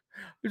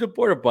there's a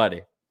porta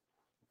potty.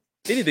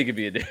 Anything could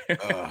be in there.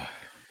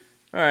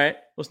 All right,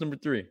 what's number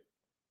 3?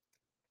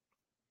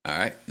 All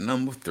right,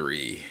 number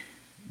 3.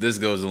 This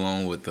goes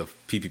along with the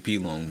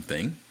PPP loan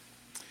thing.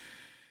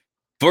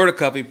 Florida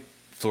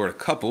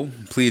couple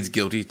pleads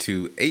guilty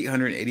to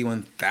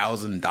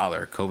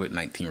 $881,000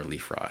 COVID-19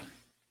 relief fraud.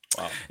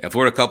 Wow. A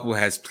Florida couple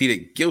has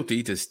pleaded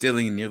guilty to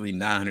stealing nearly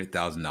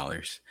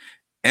 $900,000.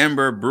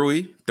 Amber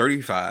Brewy,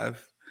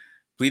 35,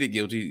 pleaded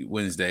guilty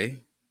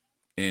Wednesday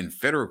in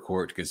federal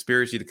court to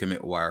conspiracy to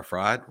commit wire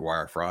fraud,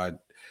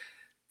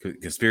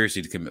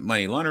 conspiracy to commit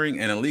money laundering,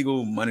 and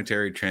illegal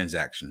monetary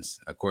transactions,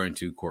 according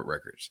to court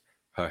records.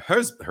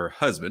 Her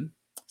husband,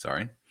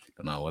 don't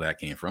know where that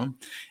came from,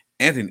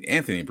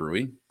 Anthony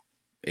Brewy,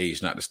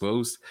 age not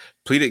disclosed,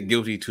 pleaded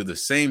guilty to the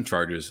same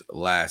charges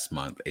last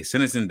month. A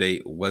sentencing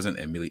date wasn't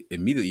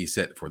immediately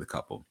set for the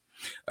couple.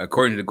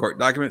 According to the court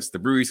documents, the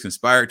Breweys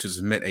conspired to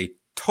submit a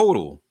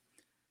total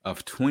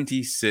of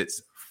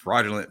 26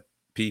 fraudulent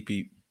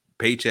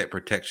Paycheck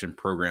Protection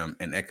Program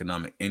and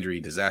Economic Injury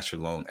Disaster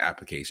Loan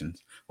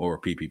applications, or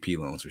PPP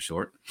loans for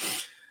short,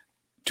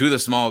 to the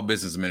Small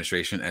Business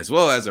Administration, as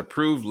well as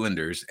approved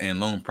lenders and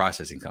loan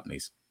processing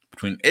companies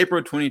between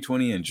April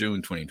 2020 and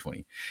June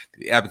 2020.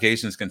 The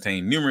applications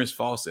contain numerous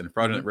false and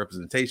fraudulent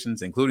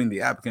representations, including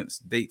the applicants'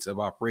 dates of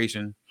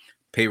operation,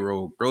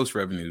 payroll, gross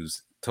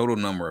revenues, total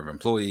number of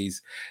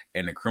employees,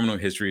 and the criminal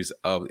histories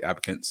of the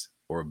applicants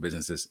or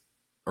business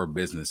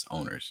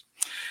owners.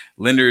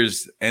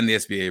 Lenders and the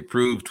SBA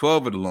approved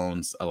 12 of the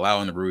loans,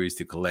 allowing the breweries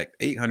to collect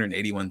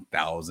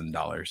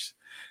 $881,000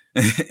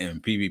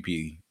 in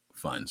PPP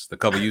funds. The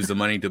couple used the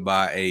money to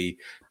buy a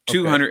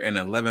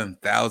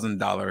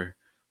 $211,000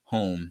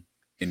 home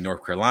in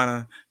North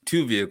Carolina,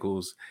 2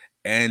 vehicles,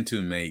 and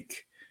to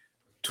make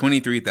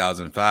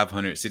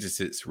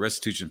 $23,566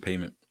 restitution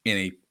payment in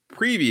a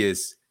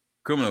previous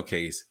criminal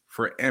case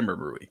for Amber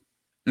Brewy.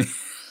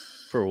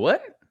 For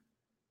what?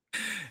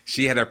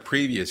 She had a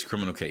previous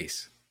criminal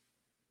case.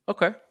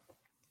 Okay.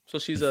 So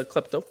she's a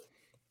klepto.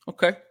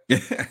 Okay.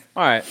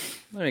 All right.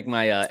 Let me make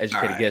my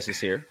educated guesses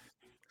here.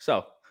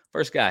 So,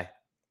 first guy.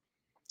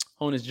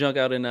 Holding his junk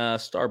out in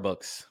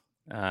Starbucks.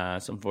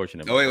 It's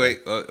unfortunate. Oh,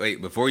 wait.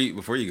 Before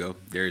you go,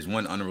 there is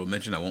one honorable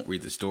mention. I won't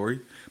read the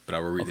story, but I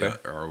will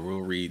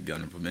read the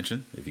honorable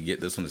mention. If you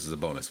get this one, this is a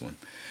bonus one.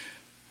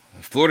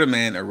 Florida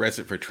man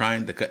arrested for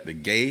trying to cut the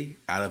gay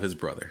out of his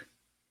brother.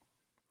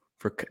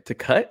 To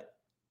cut?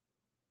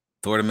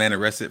 Florida man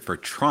arrested for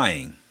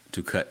trying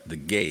to cut the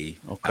gay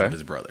out of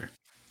his brother.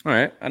 All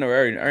right. I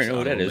already know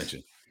who that is.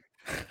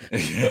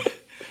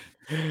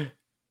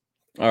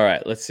 All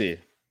right. Let's see.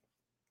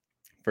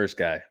 First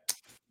guy.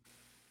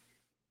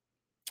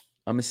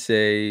 I'm going to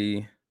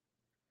say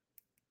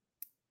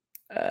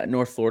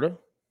North Florida.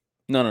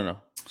 No.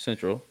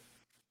 Central.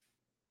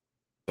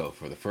 So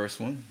for the first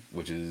one,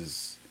 which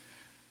is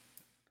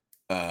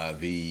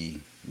the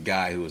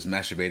guy who was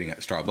masturbating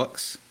at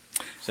Starbucks,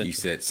 you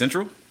said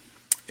Central.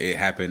 It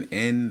happened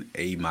in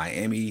a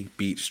Miami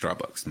Beach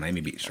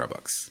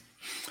Starbucks.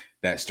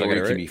 That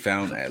story can be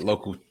found at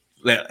local.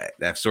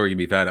 That story can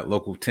be found at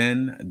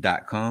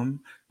local10.com.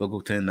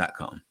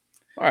 Local10.com.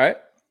 All right.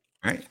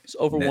 It's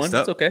over one.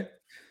 It's okay.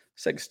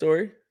 Second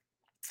story.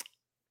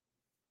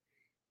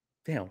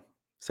 Damn.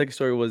 Second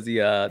story was the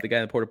guy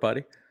in the porta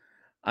potty.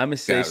 I'm gonna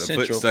say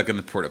Central. Foot stuck in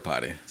the porta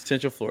potty.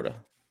 Central Florida.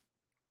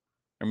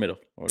 Or middle,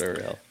 or whatever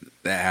the hell.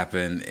 That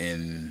happened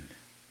in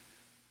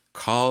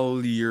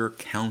Collier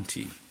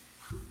County.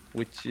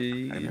 Which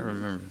is... I never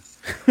remember.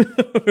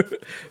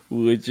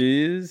 Which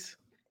is...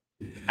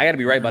 I got to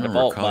be right by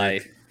default by...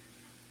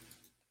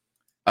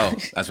 Oh,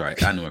 that's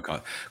right. I know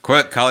what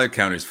Collier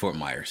County is Fort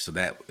Myers. So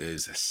that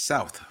is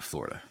South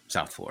Florida.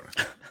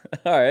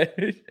 All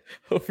right.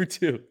 Over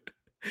 2.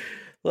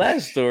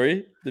 Last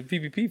story. The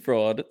PPP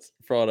fraud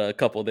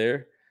couple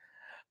there.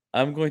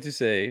 I'm going to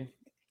say...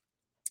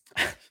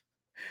 I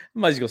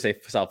might just go say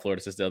South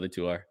Florida since the other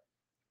 2 are.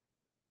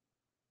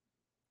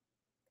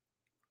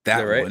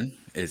 That one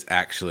is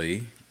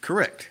actually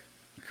correct.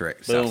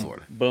 Correct. Boom, South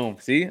Florida. Boom.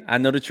 See, I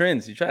know the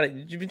trends. You've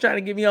been trying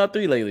to give me all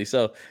 3 lately,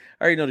 so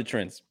I already know the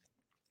trends.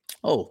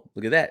 Oh,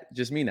 look at that.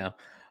 Just me now.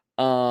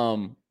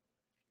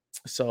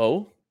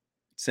 So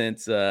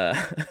since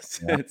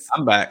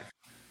I'm back.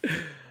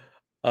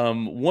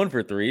 1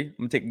 for 3. I'm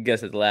gonna take a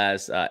guess at the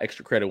last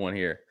extra credit one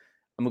here.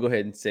 I'm gonna go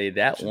ahead and say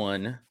that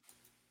one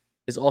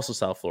is also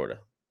South Florida.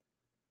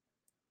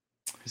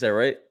 Is that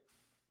right?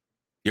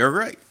 You're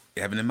right.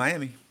 It happened in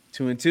Miami.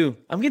 2 and 2.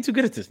 I'm getting too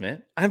good at this,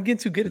 man. I'm getting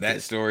too good at this.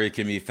 That story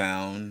can be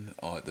found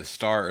on the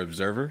Star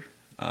Observer.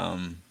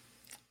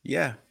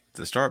 Yeah,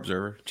 the Star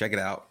Observer. Check it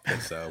out.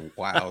 It's a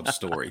wild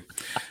story.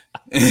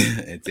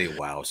 It's a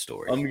wild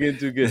story. I'm getting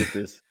too good at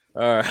this.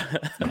 All right.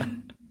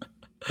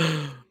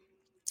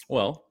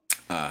 Well.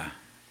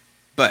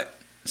 But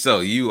so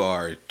you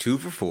are 2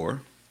 for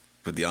 4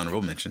 with the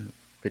honorable mention.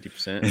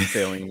 50%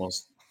 failing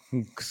most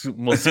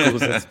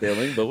schools that's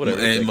failing, but whatever.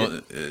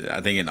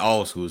 I think in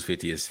all schools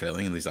 50 is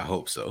failing. At least I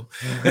hope so.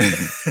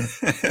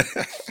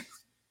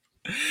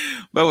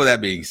 But with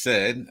that being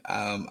said,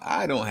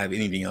 I don't have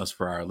anything else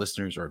for our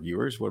listeners or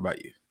viewers. What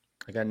about you?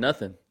 I got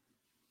nothing.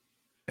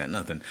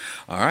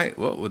 All right.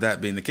 Well, with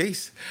that being the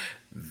case,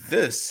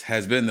 this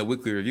has been the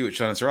weekly review at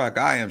Sean and Ciroc.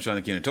 I am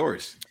Sean Akina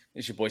Torres.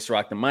 It's your boy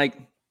Ciroc the Mike.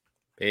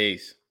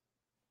 Peace.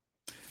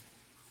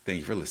 Thank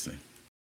you for listening.